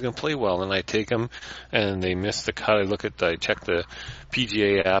history. Maybe he's going to play well. And I take him, and they miss the cut. I check the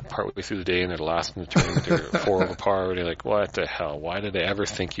PGA app partway through the day, and they're last in the tournament. They're 4 over par. They're like, what the hell? Why did I ever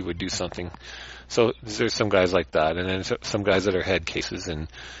think you would do something? So there's some guys like that, and then some guys that are head cases. And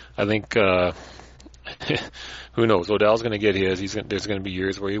I think who knows? Odell's going to get his. There's going to be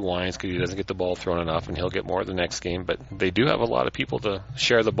years where he whines because he doesn't get the ball thrown enough, and he'll get more the next game. But they do have a lot of people to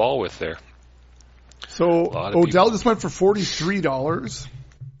share the ball with there. So Odell just went for $43.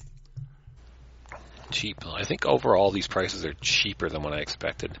 Cheap. I think overall these prices are cheaper than what I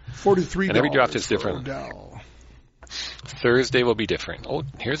expected. $43. And every draft is different. Odell. Thursday will be different. Oh,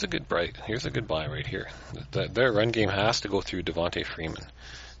 here's a good buy right here. Their run game has to go through Devontae Freeman.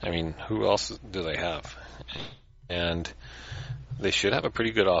 I mean, who else do they have? And they should have a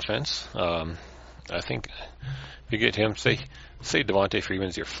pretty good offense. I think if you get him, say Devontae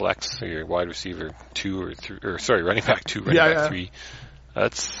Freeman's your flex or your wide receiver 2 or 3, or sorry, running back 2, running back 3.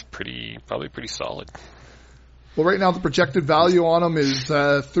 That's probably pretty solid. Well, right now the projected value on him is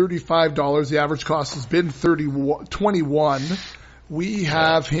 $35. The average cost has been $21. We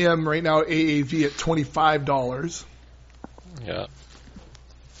have him right now AAV at $25. Yeah.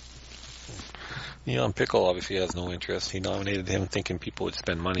 Neon Pickle obviously has no interest. He nominated him thinking people would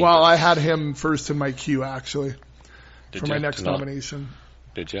spend money. Well, I had him first in my queue actually for my next nomination.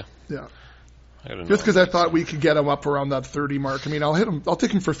 Did you? Yeah. Just because I thought we could get him up around that 30 mark. I mean, I'll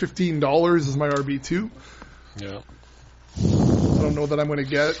take him for $15 as my RB2. Yeah. I don't know that I'm going to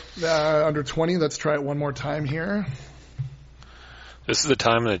get under 20. Let's try it one more time here. This is the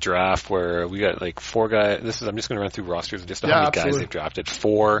time in the draft where we got like 4 guys. I'm just going to run through rosters just how many guys they've drafted.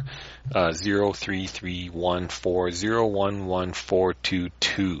 4, 0, 3, 3, 1, 4, 0, 1, 1, 4, 2,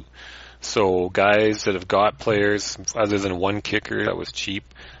 2. So guys that have got players other than one kicker that was cheap,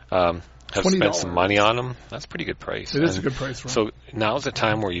 have $20. Spent some money on them. That's a pretty good price. It is a good price for them. So now's the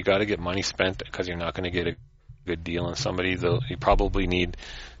time where you got to get money spent because you're not going to get a good deal on somebody. Though you probably need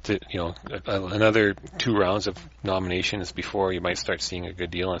to, another 2 rounds of nominations before you might start seeing a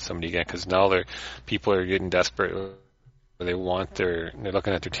good deal on somebody again. Because now people are getting desperate. They're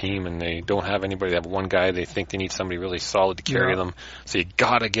looking at their team and they don't have anybody. They have one guy. They think they need somebody really solid to carry them. So you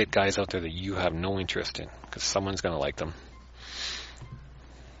got to get guys out there that you have no interest in because someone's going to like them.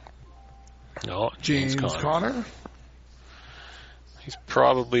 No, James Conner. He's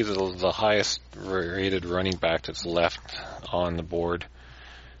probably the highest rated running back that's left on the board.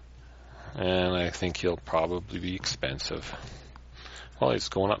 And I think he'll probably be expensive. Well, he's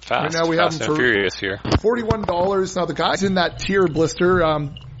going up fast. Right now we have him for furious here. $41. Now the guys in that tier, Blister,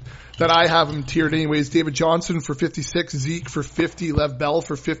 that I have him tiered anyways. David Johnson for $56, Zeke for $50, Lev Bell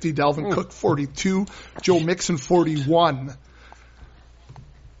for $50, Dalvin Cook $42, Joe Mixon $41.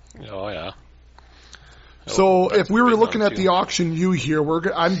 Oh, yeah. So if we were looking at the auction here,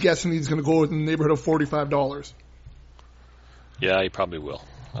 I'm guessing he's going to go in the neighborhood of $45. Yeah, he probably will.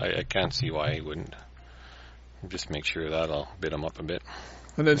 I can't see why he wouldn't. Just make sure that I'll bid him up a bit.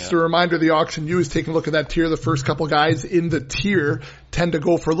 And then just a reminder, the auction is taking a look at that tier. The first couple guys in the tier tend to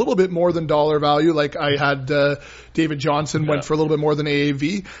go for a little bit more than dollar value. Like I had David Johnson went for a little bit more than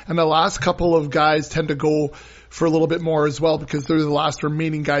AAV. And the last couple of guys tend to go for a little bit more as well because they're the last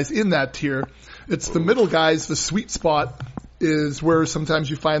remaining guys in that tier. It's the middle guys, the sweet spot is where sometimes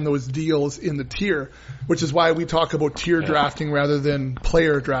you find those deals in the tier, which is why we talk about tier drafting rather than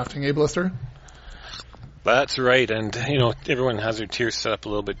player drafting. Eh, Blister? That's right. And, everyone has their tiers set up a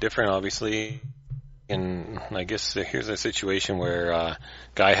little bit different, obviously. And I guess here's a situation where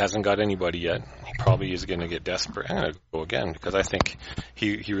guy hasn't got anybody yet. He probably is going to get desperate. I'm going to go again because I think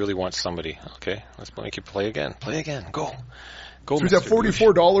he really wants somebody. Okay, let's make you play again. Play again. Go. So he's at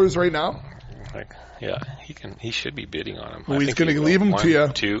 $44 right now. He should be bidding on him. Well, he's going to leave him to you.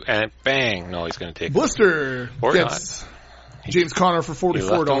 1, 2, and bang. No, he's going to take Blister gets James Conner for $44. He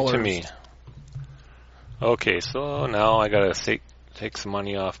left him to me. Okay, so now I got to take some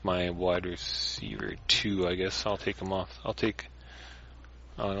money off my wide receiver 2. I guess I'll take him off. I'll take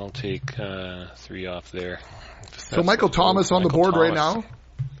 3 off there. So Michael Thomas on the board right now.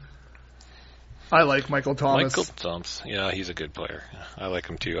 I like Michael Thomas. Michael Thomas, yeah, he's a good player. I like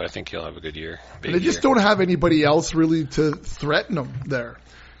him too. I think he'll have a good year. And they just don't have anybody else really to threaten him there.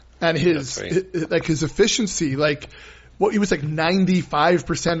 And his efficiency, he was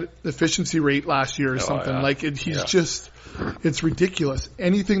 95% efficiency rate last year or something. Yeah. It's ridiculous.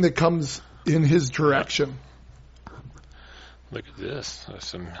 Anything that comes in his direction. Look at this. There's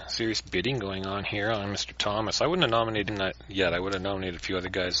some serious bidding going on here on Mr. Thomas. I wouldn't have nominated him that yet. I would have nominated a few other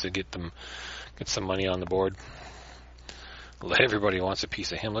guys to get some money on the board. Everybody wants a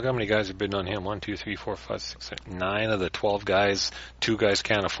piece of him. Look how many guys are bidding on him. 1, 2, 3, 4, 5, 6, 7, 9 of the 12 guys. 2 guys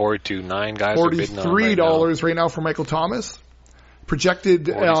can't afford to. 9 guys are bidding on $43 right now for Michael Thomas. Projected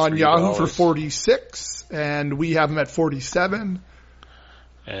on Yahoo for 46, and we have him at 47.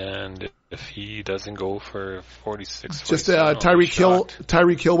 And if he doesn't go for 46, just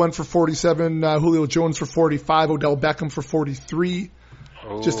Tyreek Hill went for 47. Julio Jones for 45. Odell Beckham for 43.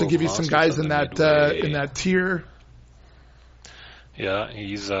 Just to give you some guys in that tier. Yeah,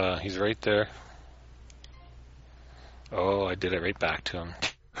 he's right there. Oh, I did it right back to him.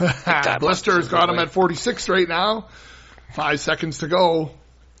 Blister's got him at 46 right now. 5 seconds to go.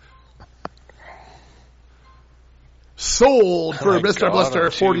 Sold for Mr. Blister,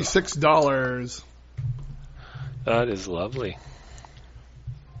 $46. That is lovely.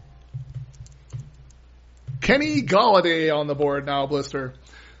 Kenny Golladay on the board now, Blister.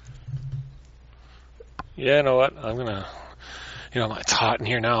 Yeah, you know what? It's hot in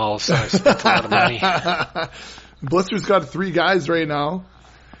here now, so I spent a lot of money. Blister's got 3 guys right now.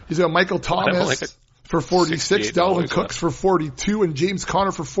 He's got Michael Thomas for 46, Dalvin Cooks for 42, and James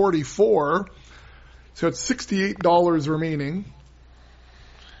Conner for 44. So it's $68 remaining.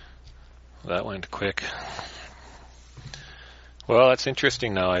 That went quick. Well, that's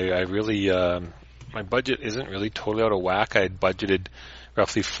interesting now. I really, my budget isn't really totally out of whack. I had budgeted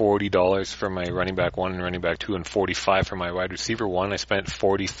roughly $40 for my running back 1 and running back 2 and $45 for my wide receiver 1. I spent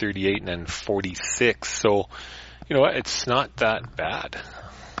 $40, $38, and then $46. So, you know what? It's not that bad.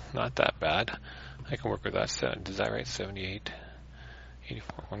 Not that bad. I can work with that. Is that right? 78,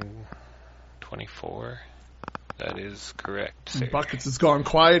 84, 124. That is correct. Buckets has gone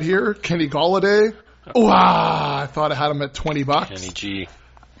quiet here. Kenny Golladay. Wow, I thought I had him at $20. Kenny G.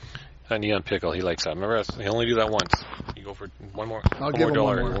 That Neon Pickle, he likes that. Remember, he only do that once. You go for one more. I'll give him $1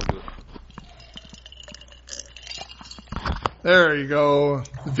 one more. He won't do it. There you go.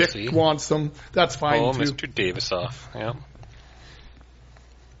 Vic wants them. That's fine, too. Mr. Davis off. Yeah.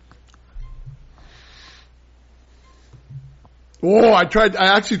 Oh, I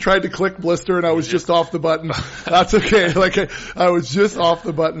actually tried to click Blister and I was just off the button. That's okay. I was just off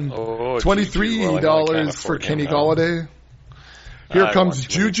the button. $23 for Kenny Golladay. Here comes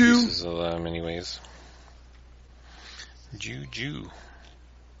Juju. Pieces of them anyways. Juju.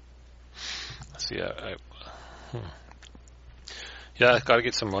 Let's see. Yeah, I've got to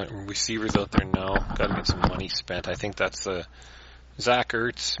get some receivers out there now. Got to get some money spent. I think that's Zach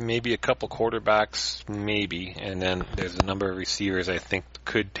Ertz, maybe a couple quarterbacks, maybe, and then there's a number of receivers I think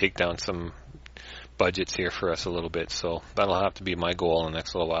could take down some budgets here for us a little bit. So that'll have to be my goal in the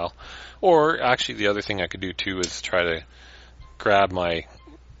next little while. Or actually, the other thing I could do too is try to grab the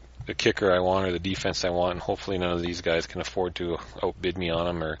kicker I want or the defense I want, and hopefully none of these guys can afford to outbid me on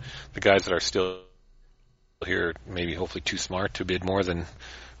them, or the guys that are still here maybe hopefully too smart to bid more than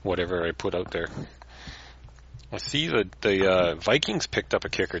whatever I put out there. I see the Vikings picked up a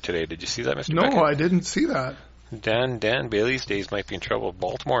kicker today. Did you see that, Mr. Beckett? No, I didn't see that. Dan Bailey's days might be in trouble.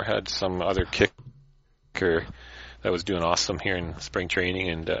 Baltimore had some other kicker that was doing awesome here in spring training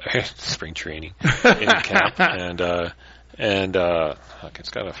and in camp, and it's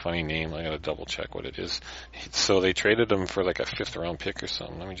got a funny name. I got to double check what it is. So they traded him for like a 5th round pick or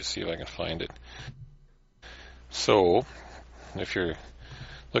something. Let me just see if I can find it. So if you're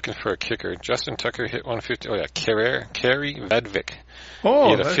looking for a kicker, Justin Tucker hit 150. Oh yeah, Kerry Vedvik. Oh,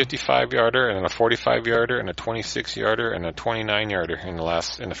 he had a 55-yarder and a 45-yarder and a 26-yarder and a 29-yarder in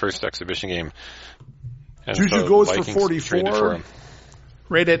the first exhibition game. And Juju so goes for 44.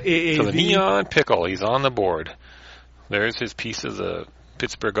 Right at AAV. So the Neon Pickle, he's on the board. There's his piece of the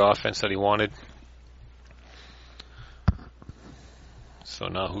Pittsburgh offense that he wanted. So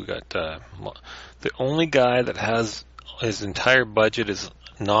now who got the only guy that has his entire budget is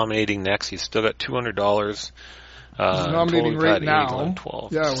nominating next. He's still got $200. He's nominating right now. 8, 11,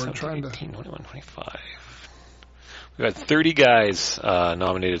 12, yeah, 17, we're trying 18, 21, 25. We've had 30 guys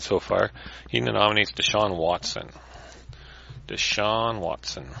nominated so far. He nominates Deshaun Watson.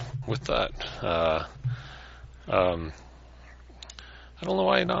 With that, I don't know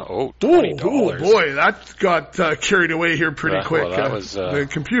why not. Oh, $20. Oh boy, that got carried away here pretty quick. Well, that was the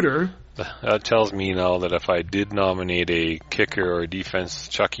computer. That tells me now that if I did nominate a kicker or a defense,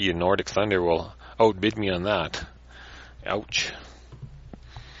 Chucky and Nordic Thunder will outbid me on that. Ouch.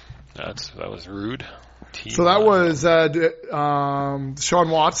 That was rude. So that was Deshaun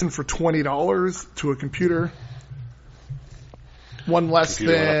Watson for $20 to a computer. One less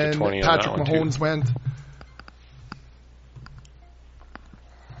than Patrick Mahomes went.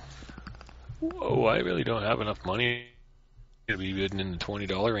 Whoa, I really don't have enough money to be bidding in the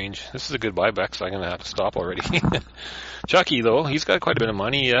 $20 range. This is a good buyback, so I'm going to have to stop already. Chucky, though, he's got quite a bit of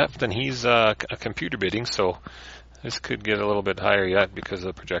money yet, and he's a computer bidding, so this could get a little bit higher yet because of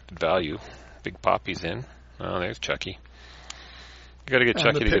the projected value. Big Poppy's in. Oh, there's Chucky. You got to get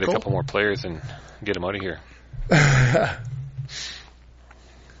Chucky to get a couple more players and get him out of here.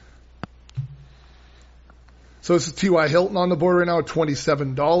 So this is T.Y. Hilton on the board right now at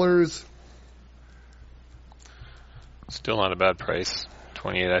 $27. Still not a bad price.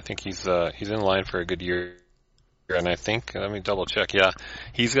 28. I think he's in line for a good year. And I think, let me double check. Yeah,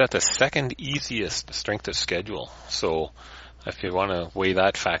 he's got the second easiest strength of schedule. So if you want to weigh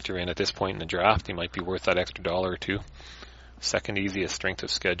that factor in at this point in the draft, he might be worth that extra $1 or $2 second easiest strength of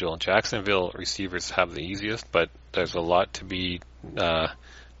schedule. Jacksonville receivers have the easiest, but there's a lot to be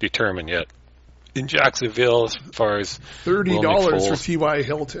determined yet. In Jacksonville, as far as $30 for T.Y.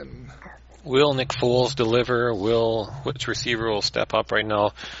 Hilton. Will Nick Foles deliver? Which receiver will step up right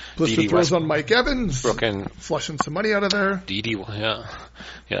now? Blister throws on Mike Evans. Brooklyn flushing some money out of there. Dede,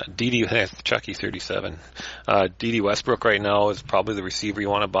 Chucky 37. Dede Westbrook right now is probably the receiver you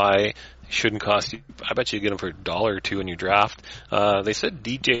want to buy. Shouldn't cost you. I bet you get him for $1 or $2 in your draft. They said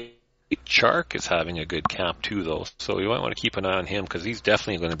DJ Chark is having a good camp too, though, so you might want to keep an eye on him because he's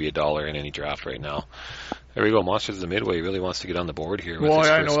definitely going to be $1 in any draft right now. There we go. Monsters of the Midway really wants to get on the board here. Well,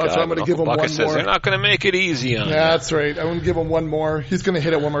 I know. That's why I'm going to give him one more. Says they're not going to make it easy on him. That's right. I'm going to give him one more. He's going to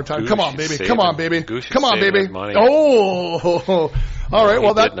hit it one more time. Come on, baby. Come on, baby. Come on, baby. Oh! All right.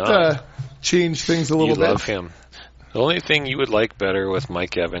 Well, that changed things a little bit. You love him. The only thing you would like better with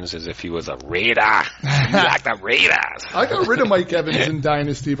Mike Evans is if he was a Raider. You like the Raiders. I got rid of Mike Evans in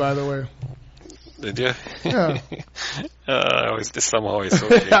Dynasty, by the way. Did you? Yeah. I was just somehow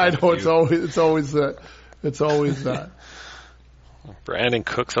associated. I know. It's always that. It's always that. Brandon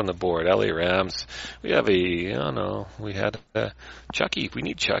Cooks on the board. LA Rams. We have we had Chucky. We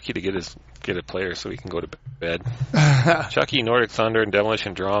need Chucky to get a player so he can go to bed. Chucky, Nordic Thunder, and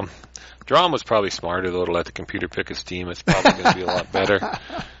Demolition Drum. Drum was probably smarter though to let the computer pick his team. It's probably going to be a lot better.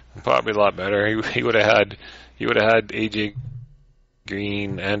 Probably a lot better. He would have had AJ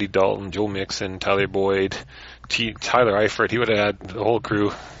Green, Andy Dalton, Joe Mixon, Tyler Boyd, Tyler Eifert. He would have had the whole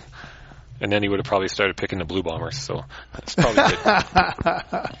crew. And then he would have probably started picking the Blue Bombers, so that's probably good.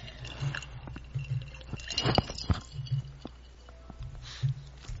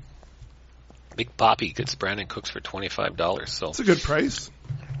 Big Poppy gets Brandon Cooks for $25. So that's a good price.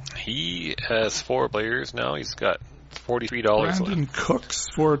 He has 4 players now. He's got $43 Brandon Cooks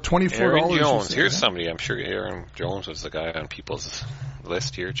for $24. Aaron Jones. Here's somebody. I'm sure Aaron Jones was the guy on people's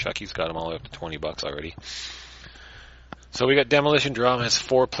list here. Chucky's got him all the way up to $20 already. So we got Demolition Drum has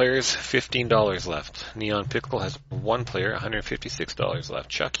 4 players, $15 left. Neon Pickle has 1 player, $156 left.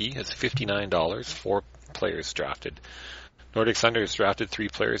 Chucky has $59, 4 players drafted. Nordic Thunder has drafted 3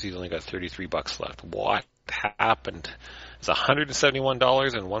 players. He's only got $33 left. What happened? It's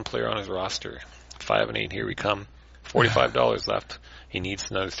 $171 and 1 player on his roster. 5 and 8, here we come. $45 left. He needs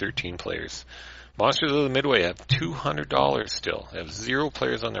another 13 players. Monsters of the Midway have $200 still. They have 0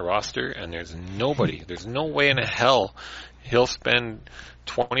 players on their roster, and there's nobody. There's no way in hell he'll spend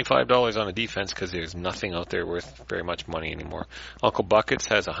 $25 on a defense because there's nothing out there worth very much money anymore. Uncle Buckets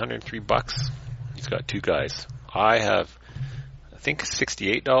has $103. He's got 2 guys. I have, I think,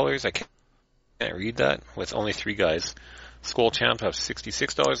 $68. I can't read that with only 3 guys. Skull Champ has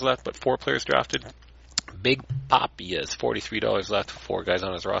 $66 left, but 4 players drafted. Big Poppy has $43 left, 4 guys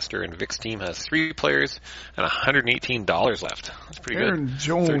on his roster, and Vic's team has 3 players and $118 left. That's pretty Aaron good.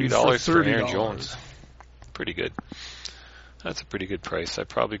 Jones $30 for Aaron Jones. Pretty good. That's a pretty good price. I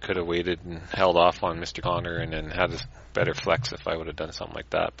probably could have waited and held off on Mr. Connor and then had a better flex if I would have done something like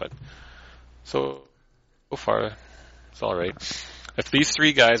that. But so far, it's all right. If these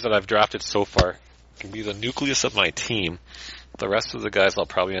 3 guys that I've drafted so far can be the nucleus of my team, the rest of the guys I'll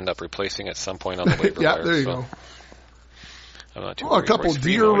probably end up replacing at some point on the waiver wire. There you go. I'm not too a couple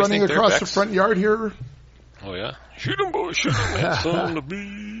deer running across the front yard here. Oh, yeah. Shoot 'em, boys. Shoot 'em. It's on the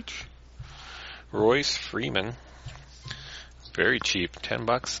beach. Royce Freeman. Very cheap.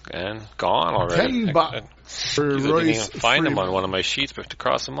 $10 and gone already. $10 for Royce. Didn't even find him on one of my sheets, but to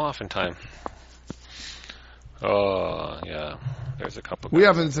cross him off in time. Oh, yeah. There's a couple. We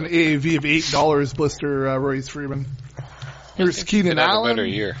have an AAV of $8, Blister Royce Freeman. Here's Keenan Allen. A better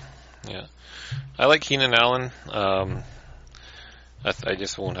year. Yeah. I like Keenan Allen. I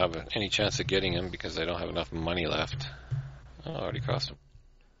just won't have any chance of getting him because I don't have enough money left. Oh, I already crossed him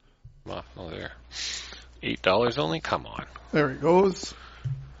off. Oh, there. $8 only? Come on. There he goes.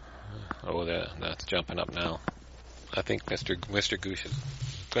 Oh, that's jumping up now. I think Mr. Gooch is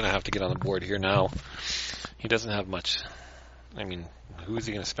going to have to get on the board here now. He doesn't have much. I mean, who is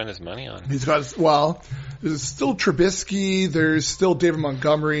he going to spend his money on? He's got, there's still Trubisky, there's still David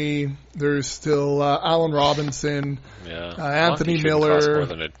Montgomery, there's still Allen Robinson, Anthony Miller,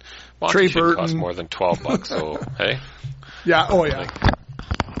 Trey Burton. Cost more than $12, so, hey? Yeah, oh yeah.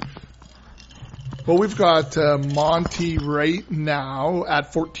 Well, we've got Monty right now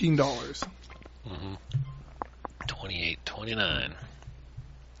at $14. Mm-hmm. $28.29.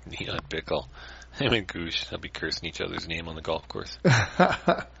 Neon Pickle. Him and Goosh, they'll be cursing each other's name on the golf course. Do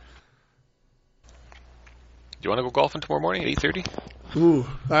you want to go golfing tomorrow morning at 8:30? Ooh,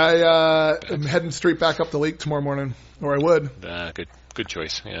 I am heading straight back up the lake tomorrow morning, or I would. Good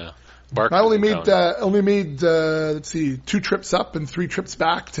choice. Yeah, Bark. I only made let's see, 2 trips up and 3 trips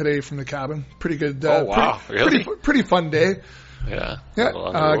back today from the cabin. Pretty good. Oh wow, really? Pretty fun day. Yeah.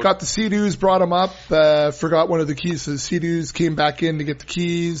 Got the Sea-Doos, brought them up. Forgot one of the keys. So the Sea-Doos came back in to get the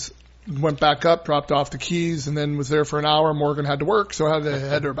keys, went back up, dropped off the keys, and then was there for an hour. Morgan had to work, so I had to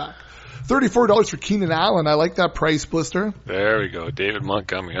head her back. $34 for Keenan Allen. I like that price, Blister. There we go. David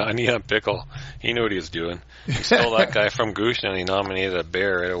Montgomery. I need a pickle. He knew what he was doing. He stole that guy from Goosh and he nominated a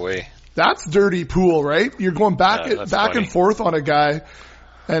bear right away. That's dirty pool, right? You're going back and forth on a guy,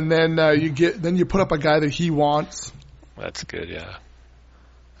 and then you put up a guy that he wants. That's good, yeah.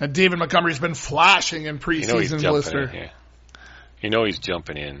 And David Montgomery's been flashing in preseason, Blister. You know he's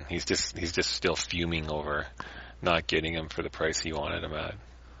jumping in. He's just still fuming over not getting him for the price he wanted him at.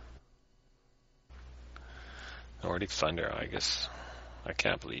 Nordic Thunder, I guess. I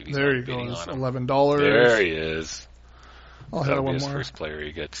can't believe he's not bidding on him. $11. There he is. I'll hit one his more. First player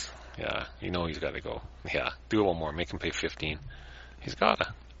he gets. Yeah, you know he's got to go. Yeah, do one more. Make him pay $15. He's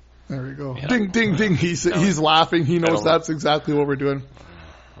gotta. There we go. Yeah. Ding, ding, ding. He's laughing. He knows that's exactly what we're doing.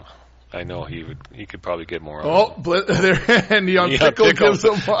 I know he could probably get more. And Neon Pickle gives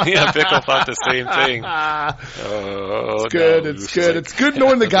him one. Neon Pickle thought the same thing. It's good. It's good. It's good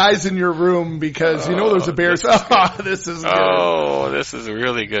knowing the guys in your room because you know there's a Bears. This is good. Oh, this is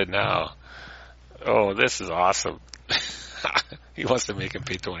really good now. Oh, this is awesome. He wants to make him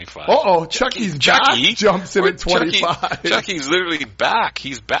pay $25. Chucky's back. Jumps in at 25. Chucky's literally back.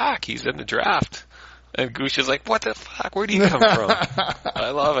 He's back. He's in the draft. And Goosh is like, what the fuck? Where did he come from? I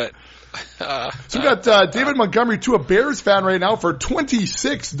love it. So we got David Montgomery to a Bears fan right now for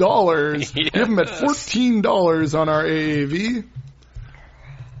 $26. Yes. Give him at $14 on our AAV.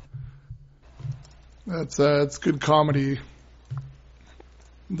 That's good comedy.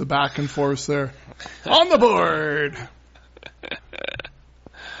 The back and forth there. On the board.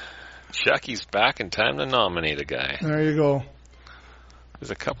 Chucky's back in time to nominate a guy. There you go. There's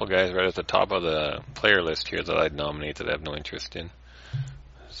a couple guys right at the top of the player list here that I'd nominate that I have no interest in.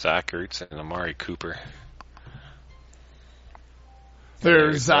 Zach Ertz and Amari Cooper.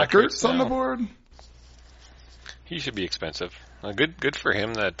 There's Zach Ertz on the board. He should be expensive. Good for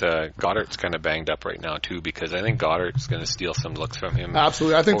him that Goddard's kind of banged up right now too, because I think Goddard's going to steal some looks from him.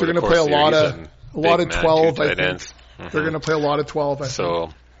 Absolutely, I think they're going to play a lot of 12. I think they're going to play a lot of 12.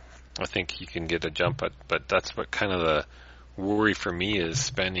 I think he can get a jump, but that's what kind of the worry for me is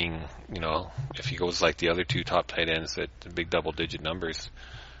spending. If he goes like the other 2 top tight ends at big double-digit numbers,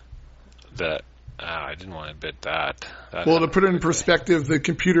 that I didn't want to bet that. Well, to put it in perspective, the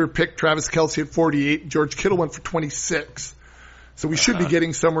computer picked Travis Kelce at 48. George Kittle went for 26. So we should be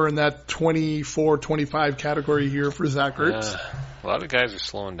getting somewhere in that 24, 25 category here for Zach Ertz. A lot of guys are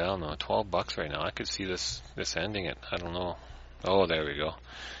slowing down though. $12 right now. I could see this ending it. I don't know. Oh, there we go.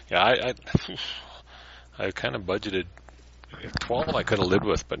 Yeah, I kind of budgeted 12. I could have lived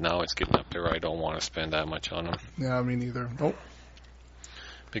with, but now it's getting up there where I don't want to spend that much on him. Yeah, me neither. Nope.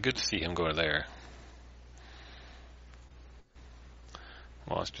 Be good to see him go there.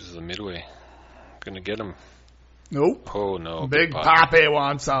 Monsters of the Midway. Gonna get him. Nope. Oh no. Big Papi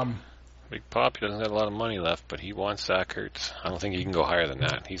wants some. Big Papi doesn't have a lot of money left, but he wants Zach Ertz. I don't think he can go higher than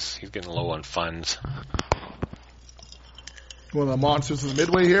that. He's getting low on funds. One of the Monsters of the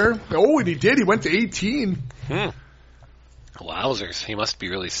Midway here. Oh, and he did. He went to 18. Wowzers. He must be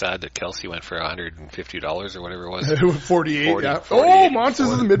really sad that Kelce went for $150 or whatever it was. 48, yeah. 48,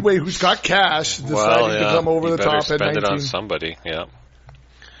 Monsters of the Midway, who's got cash, deciding to come over the top at 19. Spend it on somebody, yeah.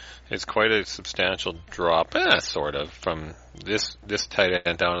 It's quite a substantial drop, sort of, from this tight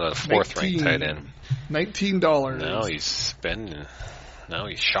end down to the 4th-ranked tight end. $19. Now he's spending. Now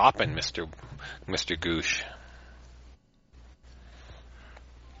he's shopping, Mr. Goosh.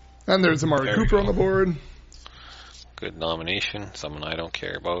 And there's Amari Cooper on the board. Good nomination. Someone I don't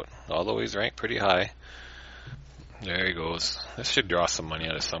care about. Although he's ranked pretty high. There he goes. This should draw some money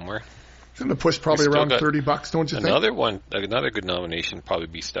out of somewhere. It's going to push probably around $30, don't you think? Another good nomination would probably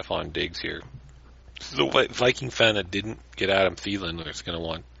be Stephon Diggs here. This is a Viking fan that didn't get Adam Thielen that's going to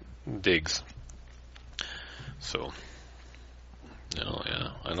want Diggs. So,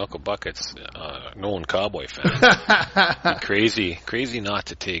 and Uncle Bucket's known Cowboy fan. Crazy not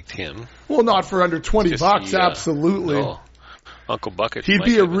to take him. Well, not for under $20, absolutely. No. Uncle Bucket. He'd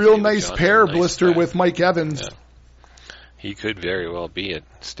be a real nice pair, Blister, with Mike Evans. Yeah. He could very well be it.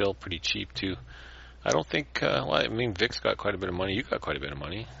 Still pretty cheap, too. I don't think, Vic's got quite a bit of money. You got quite a bit of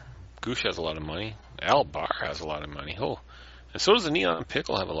money. Goosh has a lot of money. Al Barr has a lot of money. Oh, and so does the Neon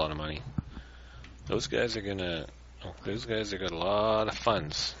Pickle have a lot of money. Those guys are got a lot of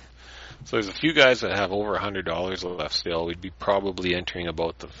funds. So there's a few guys that have over $100 left still. We'd be probably entering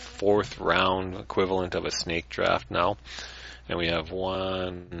about the 4th round equivalent of a snake draft now. And we have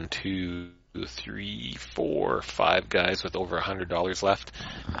 1, 2, 3, 4, 5 guys with over $100 left.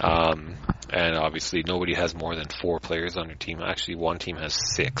 And obviously nobody has more than 4 players on their team. Actually, one team has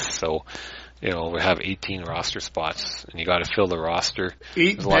 6. So, we have 18 roster spots, and you got to fill the roster.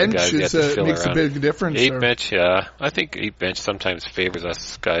 8 bench makes a big difference. 8 bench, yeah. I think 8 bench sometimes favors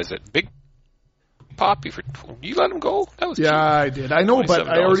us guys that Big Poppy. You let him go? That was cheap. I did. I know, but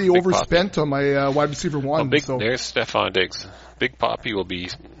I already overspent on my wide receiver 1. There's Stephon Diggs. Big Poppy will be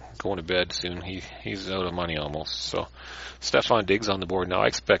going to bed soon. He's out of money almost. So Stephon Diggs on the board now. I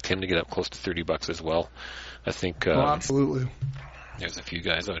expect him to get up close to $30 as well. I think. Absolutely. There's a few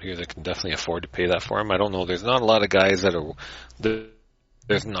guys out here that can definitely afford to pay that for him. I don't know. There's not a lot of guys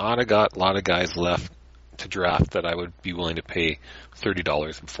there's not a lot of guys left to draft that I would be willing to pay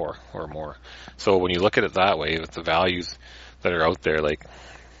 $30 for or more. So when you look at it that way, with the values that are out there, like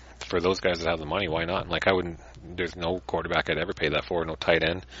for those guys that have the money, why not? Like there's no quarterback I'd ever pay that for, no tight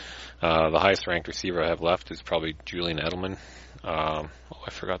end. The highest ranked receiver I have left is probably Julian Edelman. I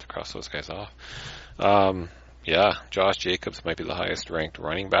forgot to cross those guys off. Josh Jacobs might be the highest ranked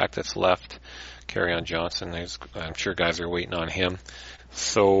running back that's left. Kerryon Johnson, I'm sure guys are waiting on him.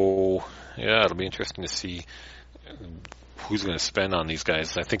 So, it'll be interesting to see who's going to spend on these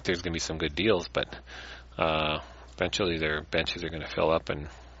guys. I think there's going to be some good deals, but eventually their benches are going to fill up, and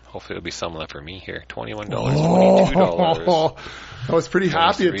hopefully there'll be some left for me here. $21, $22. I was pretty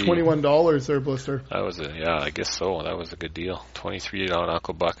happy at $21 there, Blister. That was I guess so. That was a good deal. $23 on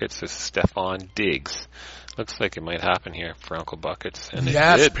Uncle Buckets. This is Stephon Diggs. Looks like it might happen here for Uncle Buckets. And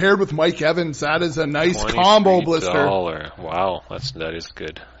yes, paired with Mike Evans. That is a nice combo, Blister. Wow, that is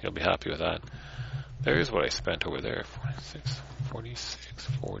good. You'll be happy with that. There's what I spent over there. 46,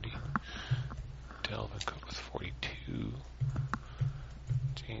 40. Delvin Cook was 42.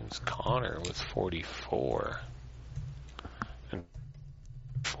 James Conner was 44. And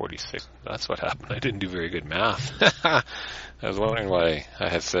 46. That's what happened. I didn't do very good math. I was wondering why I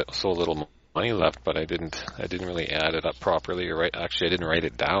had so little money left, but I didn't really add it up properly, actually I didn't write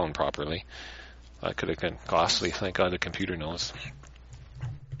it down properly. That could have been costly. Thank God the computer knows.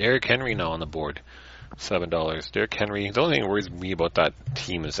 Derrick Henry now on the board, $7. Derrick Henry, the only thing that worries me about that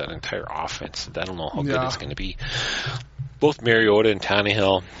team is that entire offense. I don't know how good it's going to be. Both Mariota and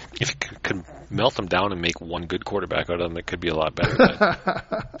Tannehill, if you could melt them down and make one good quarterback out of them, it could be a lot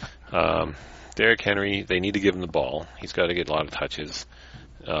better. Derrick Henry, they need to give him the ball. He's got to get a lot of touches.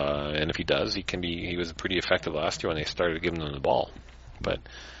 And if he does, he was pretty effective last year when they started giving him the ball. But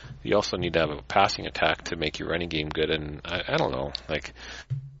you also need to have a passing attack to make your running game good. And I don't know. Like,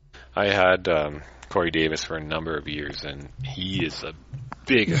 I had Corey Davis for a number of years, and he is the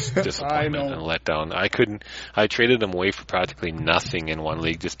biggest disappointment and letdown. I traded him away for practically nothing in one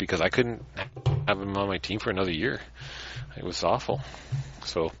league just because I couldn't have him on my team for another year. It was awful.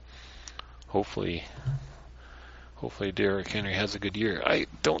 So hopefully Derrick Henry has a good year. I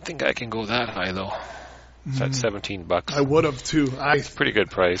don't think I can go that high, though. It's at $17. I would have, too. It's a pretty good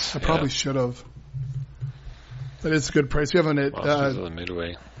price. I probably should have. That is a good price. We have him at the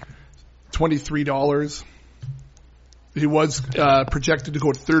midway. $23. He was projected to go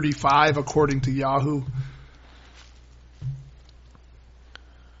at $35, according to Yahoo.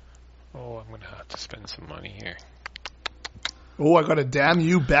 Oh, I'm going to have to spend some money here. Oh, I got a damn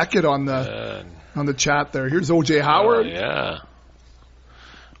you Beckett on the chat there. Here's O.J. Howard.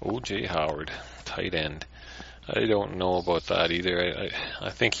 O.J. Howard, tight end. I don't know about that either. I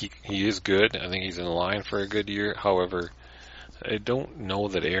think he is good. I think he's in line for a good year. However, I don't know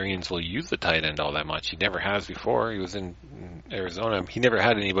that Arians will use the tight end all that much. He never has before. He was in Arizona. He never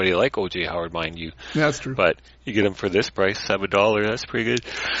had anybody like O.J. Howard, mind you. Yeah, that's true. But you get him for this price, $7. That's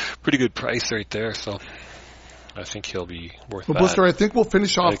pretty good price right there. So I think he'll be worth that. Blister, I think we'll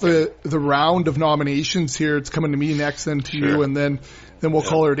finish off the round of nominations here. It's coming to me next, then to you, and then we'll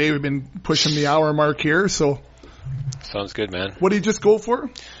call it a day. We've been pushing the hour mark here, so. Sounds good, man. What did you just go for?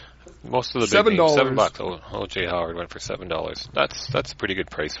 Most of the big names, $7. O.J. Howard went for $7. That's a pretty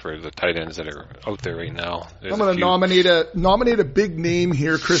good price for the tight ends that are out there right now. I'm going to nominate a big name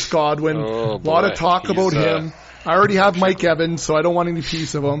here, Chris Godwin. A lot of talk about him. I already have Mike Evans, so I don't want any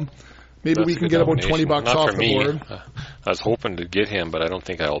piece of him. Maybe we can get about $20 off the board. I was hoping to get him, but I don't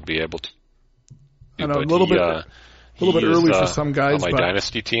think I'll be able to. I know, a little bit early for some guys. On my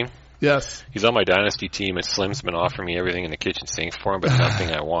dynasty team. Yes. He's on my dynasty team, and Slim's been offering me everything in the kitchen sink for him, but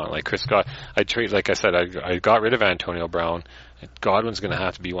nothing I want. Like Chris got, like I said, I got rid of Antonio Brown, Godwin's going to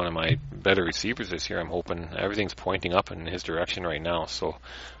have to be one of my better receivers this year. I'm hoping everything's pointing up in his direction right now. So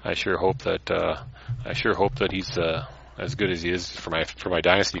I sure hope that he's as good as he is for my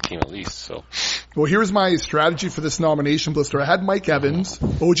dynasty team at least. So, well, here's my strategy for this nomination, Blister. I had Mike Evans,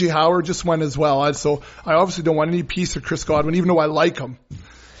 O.J. Howard just went as well. So I obviously don't want any piece of Chris Godwin, even though I like him.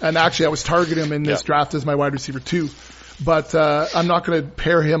 And actually, I was targeting him in this draft as my wide receiver too. But I'm not going to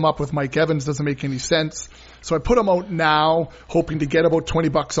pair him up with Mike Evans. Doesn't make any sense. So I put him out now, hoping to get about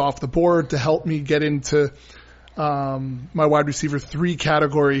 $20 off the board to help me get into my wide receiver 3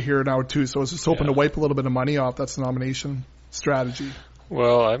 category here now too. So I was just hoping to wipe a little bit of money off. That's the nomination strategy.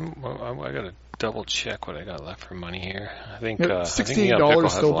 Well, I got to double check what I got left for money here. I think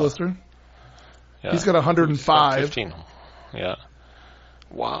 $68 still, Blister. Yeah. He's got 105. 15. Yeah.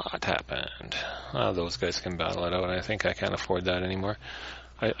 What happened? Those guys can battle it out. I think I can't afford that anymore.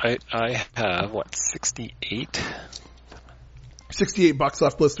 I have, 68? $68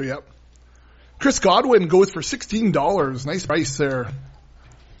 left, Blister, yep. Chris Godwin goes for $16. Nice price there.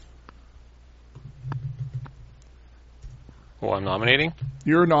 Oh, I'm nominating?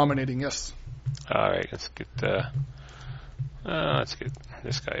 You're nominating, yes. All right, let's get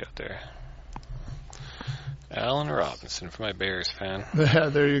this guy out there. Allen Robinson for my Bears fan. Yeah,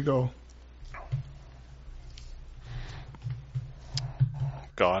 there you go.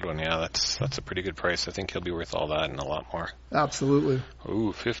 Godwin, yeah, that's a pretty good price. I think he'll be worth all that and a lot more. Absolutely.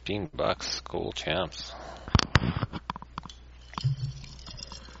 Ooh, $15, gold champs.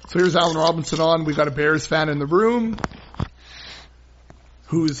 So here's Allen Robinson on. We got a Bears fan in the room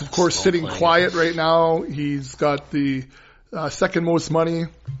who's, of course, sitting quiet right now. He's got the second most money.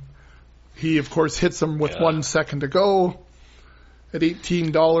 He, of course, hits him with 1 second to go at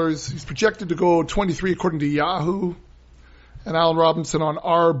 $18. He's projected to go 23 according to Yahoo. And Allen Robinson on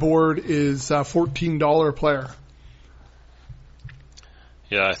our board is a $14 player.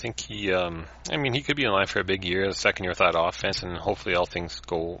 Yeah, I think he could be in line for a big year, the second year with that offense, and hopefully all things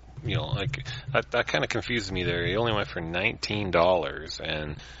go, that kind of confuses me there. He only went for $19,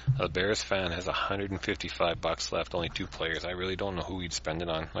 and the Bears fan has $155 left, only 2 players. I really don't know who he'd spend it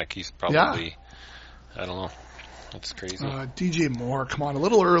on. He's probably, I don't know. It's crazy. DJ Moore, come on, a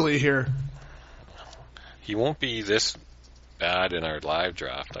little early here. He won't be this bad in our live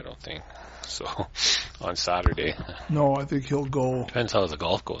draft, I don't think. So, on Saturday. No, I think he'll go. Depends how the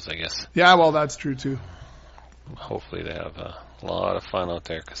golf goes, I guess. Yeah, well, that's true, too. Hopefully they have a lot of fun out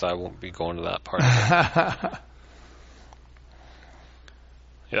there, because I won't be going to that part of it.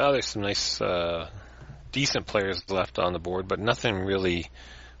 Yeah, there's some nice, decent players left on the board, but nothing really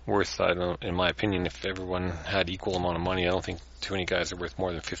worth, in my opinion, if everyone had equal amount of money, I don't think too many guys are worth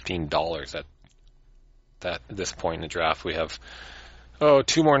more than $15 at this point in the draft. We have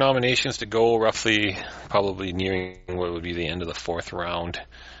 2 more nominations to go, roughly, probably nearing what would be the end of the 4th round,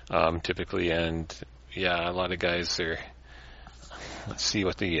 typically. And yeah, a lot of guys are. Let's see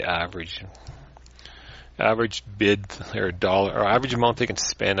what the average bid or average amount they can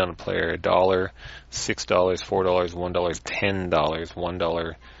spend on a player: $1, $6, $4, $1, $10,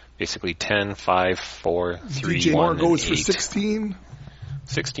 $1, basically 10, 5, 4, 3, DJ 1, Moore goes 8. For 16.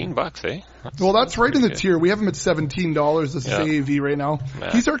 $16, eh? That's right in the tier. We have him at $17. This is AAV right now.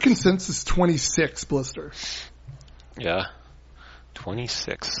 Yeah. He's our consensus 26, Blister. Yeah.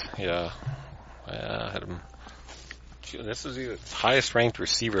 26. Yeah. I had him. This is the highest ranked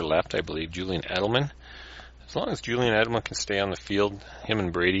receiver left, I believe, Julian Edelman. As long as Julian Edelman can stay on the field, him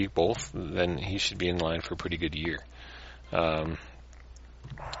and Brady both, then he should be in line for a pretty good year. I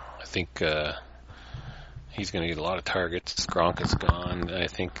think he's going to get a lot of targets. Gronk is gone. I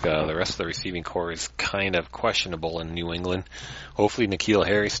think the rest of the receiving core is kind of questionable in New England. Hopefully N'Keal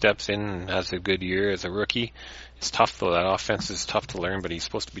Harry steps in and has a good year as a rookie. It's tough, though. That offense is tough to learn, but he's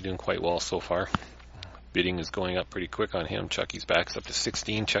supposed to be doing quite well so far. Bidding is going up pretty quick on him. Chucky's back's up to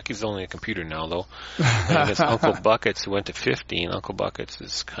 16. Chucky's only a computer now, though. And against Uncle Buckets, who went to 15. Uncle Buckets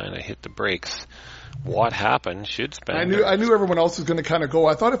has kind of hit the brakes. What happened? Should spend. I knew everyone else was going to kind of go.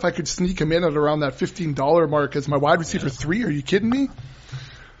 I thought if I could sneak him in at around that $15 mark as my wide receiver 3. Are you kidding me?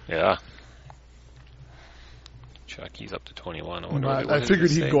 Yeah. Chucky's up to 21. I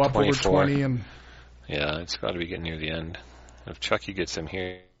figured he'd go up 24. Over 20. Yeah, it's got to be getting near the end. If Chucky gets him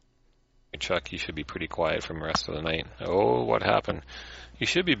here, Chucky should be pretty quiet from the rest of the night. Oh, what happened? You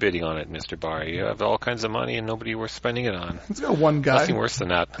should be bidding on it, Mr. Barr. You have all kinds of money and nobody worth spending it on. He's got one guy. Nothing worse than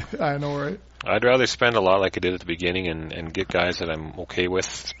that. I know, right? I'd rather spend a lot like I did at the beginning and get guys that I'm okay with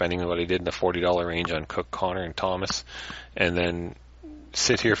spending what I did in the $40 range on Cook, Connor, and Thomas, and then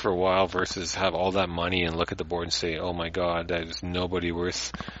sit here for a while versus have all that money and look at the board and say, oh my God, that is nobody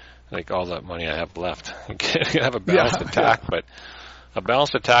worth like all that money I have left. You can have a balanced attack, but a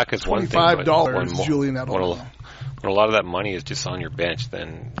balanced attack is one thing. $25, Julian Edelman. When a lot of that money is just on your bench,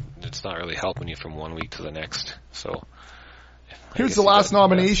 then it's not really helping you from one week to the next. So here's the last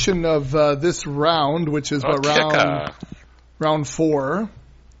nomination of this round, which is round 4.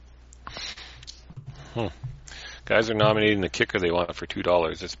 Guys are nominating the kicker they want for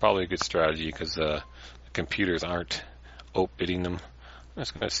 $2. It's probably a good strategy because the computers aren't outbidding them. I'm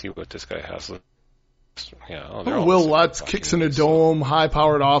just going to see what this guy has. Yeah, Will Lutz kicks in a dome,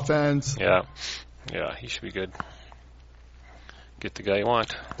 high-powered offense. Yeah, he should be good. Get the guy you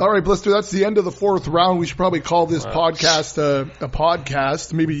want. All right, Blister, that's the end of the 4th round. We should probably call this podcast a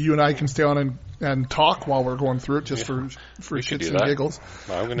podcast. Maybe you and I can stay on and talk while we're going through it just for shits and giggles.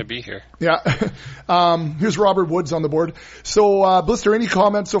 I'm going to be here. Yeah. Here's Robert Woods on the board. So, Blister, any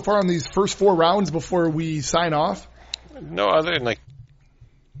comments so far on these first 4 rounds before we sign off? No, other than I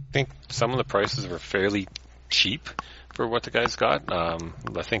think some of the prices were fairly cheap for what the guys got. I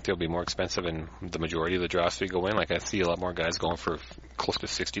think they'll be more expensive in the majority of the drafts we go in. Like I see a lot more guys going for close to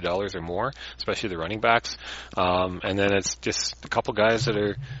 $60 or more, especially the running backs. And then it's just a couple guys that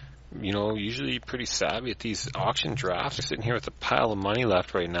are, usually pretty savvy at these auction drafts. They're sitting here with a pile of money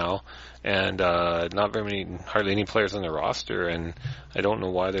left right now, and hardly any players on their roster, and I don't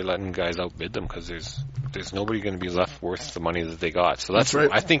know why they're letting guys outbid them because there's nobody going to be left worth the money that they got. So that's right.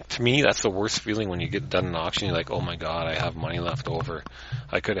 I think to me that's the worst feeling when you get done an auction. You're like, oh my god, I have money left over.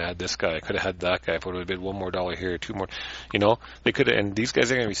 I could have had this guy. I could have had that guy. If I would have bid $1 more here, $2 more. They could have. And these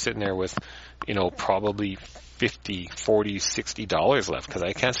guys are going to be sitting there with, probably $50, $40, $60 left because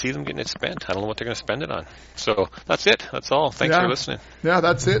I can't see them getting it spent. I don't know what they're going to spend it on. So that's it. That's all. Thanks for listening. Yeah,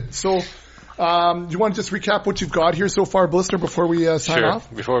 that's it. So do you want to just recap what you've got here so far, Blister, before we sign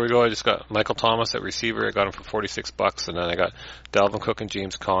off? Before we go, I just got Michael Thomas at receiver. I got him for $46, and then I got Dalvin Cook and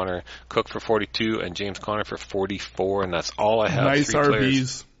James Conner. Cook for $42 and James Conner for $44, and that's all I have. Nice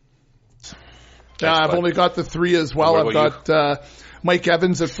RBs. Yeah, I've only got the 3 as well. I've got Mike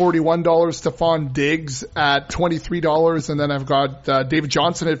Evans at $41, Stephon Diggs at $23, and then I've got David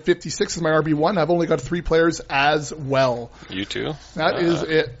Johnson at $56 as my RB1. I've only got 3 players as well. You too? That is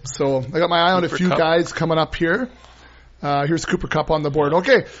it. So I got my eye on a few guys coming up here. Here's Cooper Kupp on the board.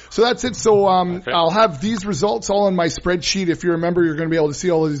 Okay, so that's it. So I'll have these results all in my spreadsheet. If you remember, you're going to be able to see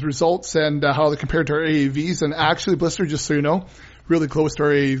all of these results and how they compare to our AAVs. And actually, Blister, just so you know, really close to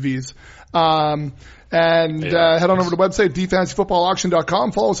our AAVs. Head on over to the website,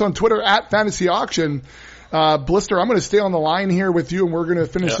 thefantasyfootballauction.com. Follow us on Twitter at Fantasy Auction. Blister, I'm going to stay on the line here with you, and we're going to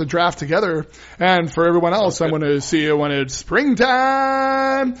finish the draft together. And for everyone else, I'm going to see you when it's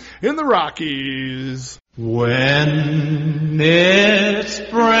springtime in the Rockies. When it's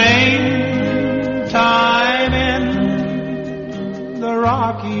springtime in the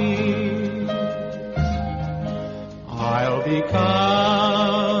Rockies, I'll be coming